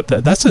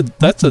 That's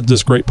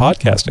just great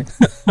podcasting.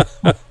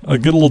 A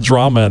good little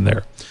drama in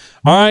there.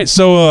 All right,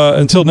 so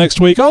until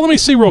next week. Oh, let me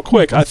see real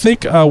quick. I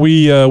think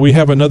we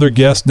have another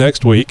guest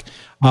next week.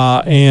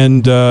 Yep.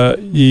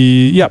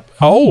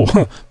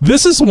 Oh,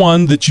 this is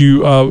one that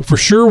you for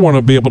sure want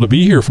to be able to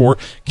be here for.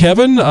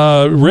 Kevin,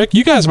 Rick,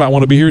 you guys might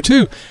want to be here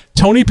too.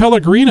 Tony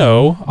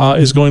Pellegrino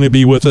is going to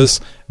be with us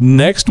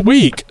next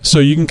week, so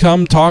you can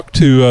come talk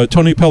to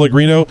Tony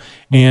Pellegrino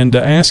and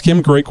ask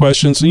him great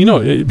questions. You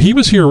know, he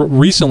was here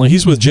recently.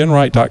 He's with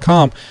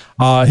GenRight.com,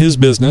 his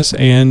business,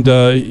 and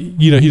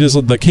he does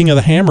the King of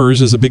the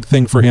Hammers is a big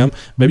thing for him.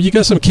 Maybe you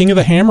got some King of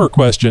the Hammer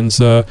questions,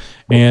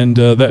 and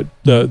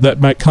that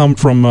might come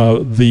from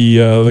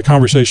the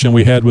conversation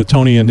we had with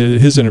Tony in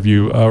his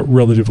interview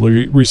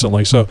relatively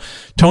recently. So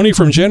Tony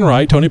from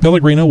GenRight, Tony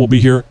Pellegrino, will be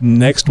here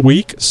next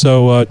week.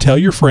 So tell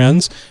your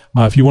friends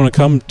if you want to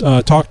come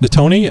talk to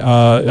Tony.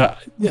 I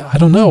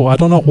don't know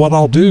what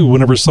I'll do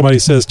whenever somebody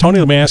says, Tony,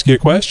 let me ask you a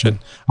question.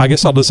 I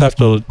guess I'll just have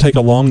to take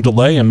a long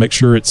delay and make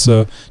sure it's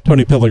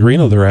Tony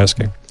Pellegrino they're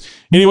asking.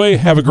 Anyway,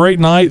 have a great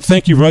night.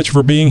 Thank you much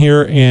for being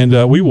here,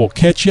 and we will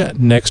catch you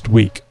next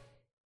week.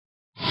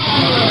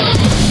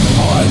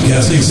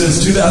 Podcasting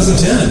since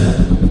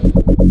 2010.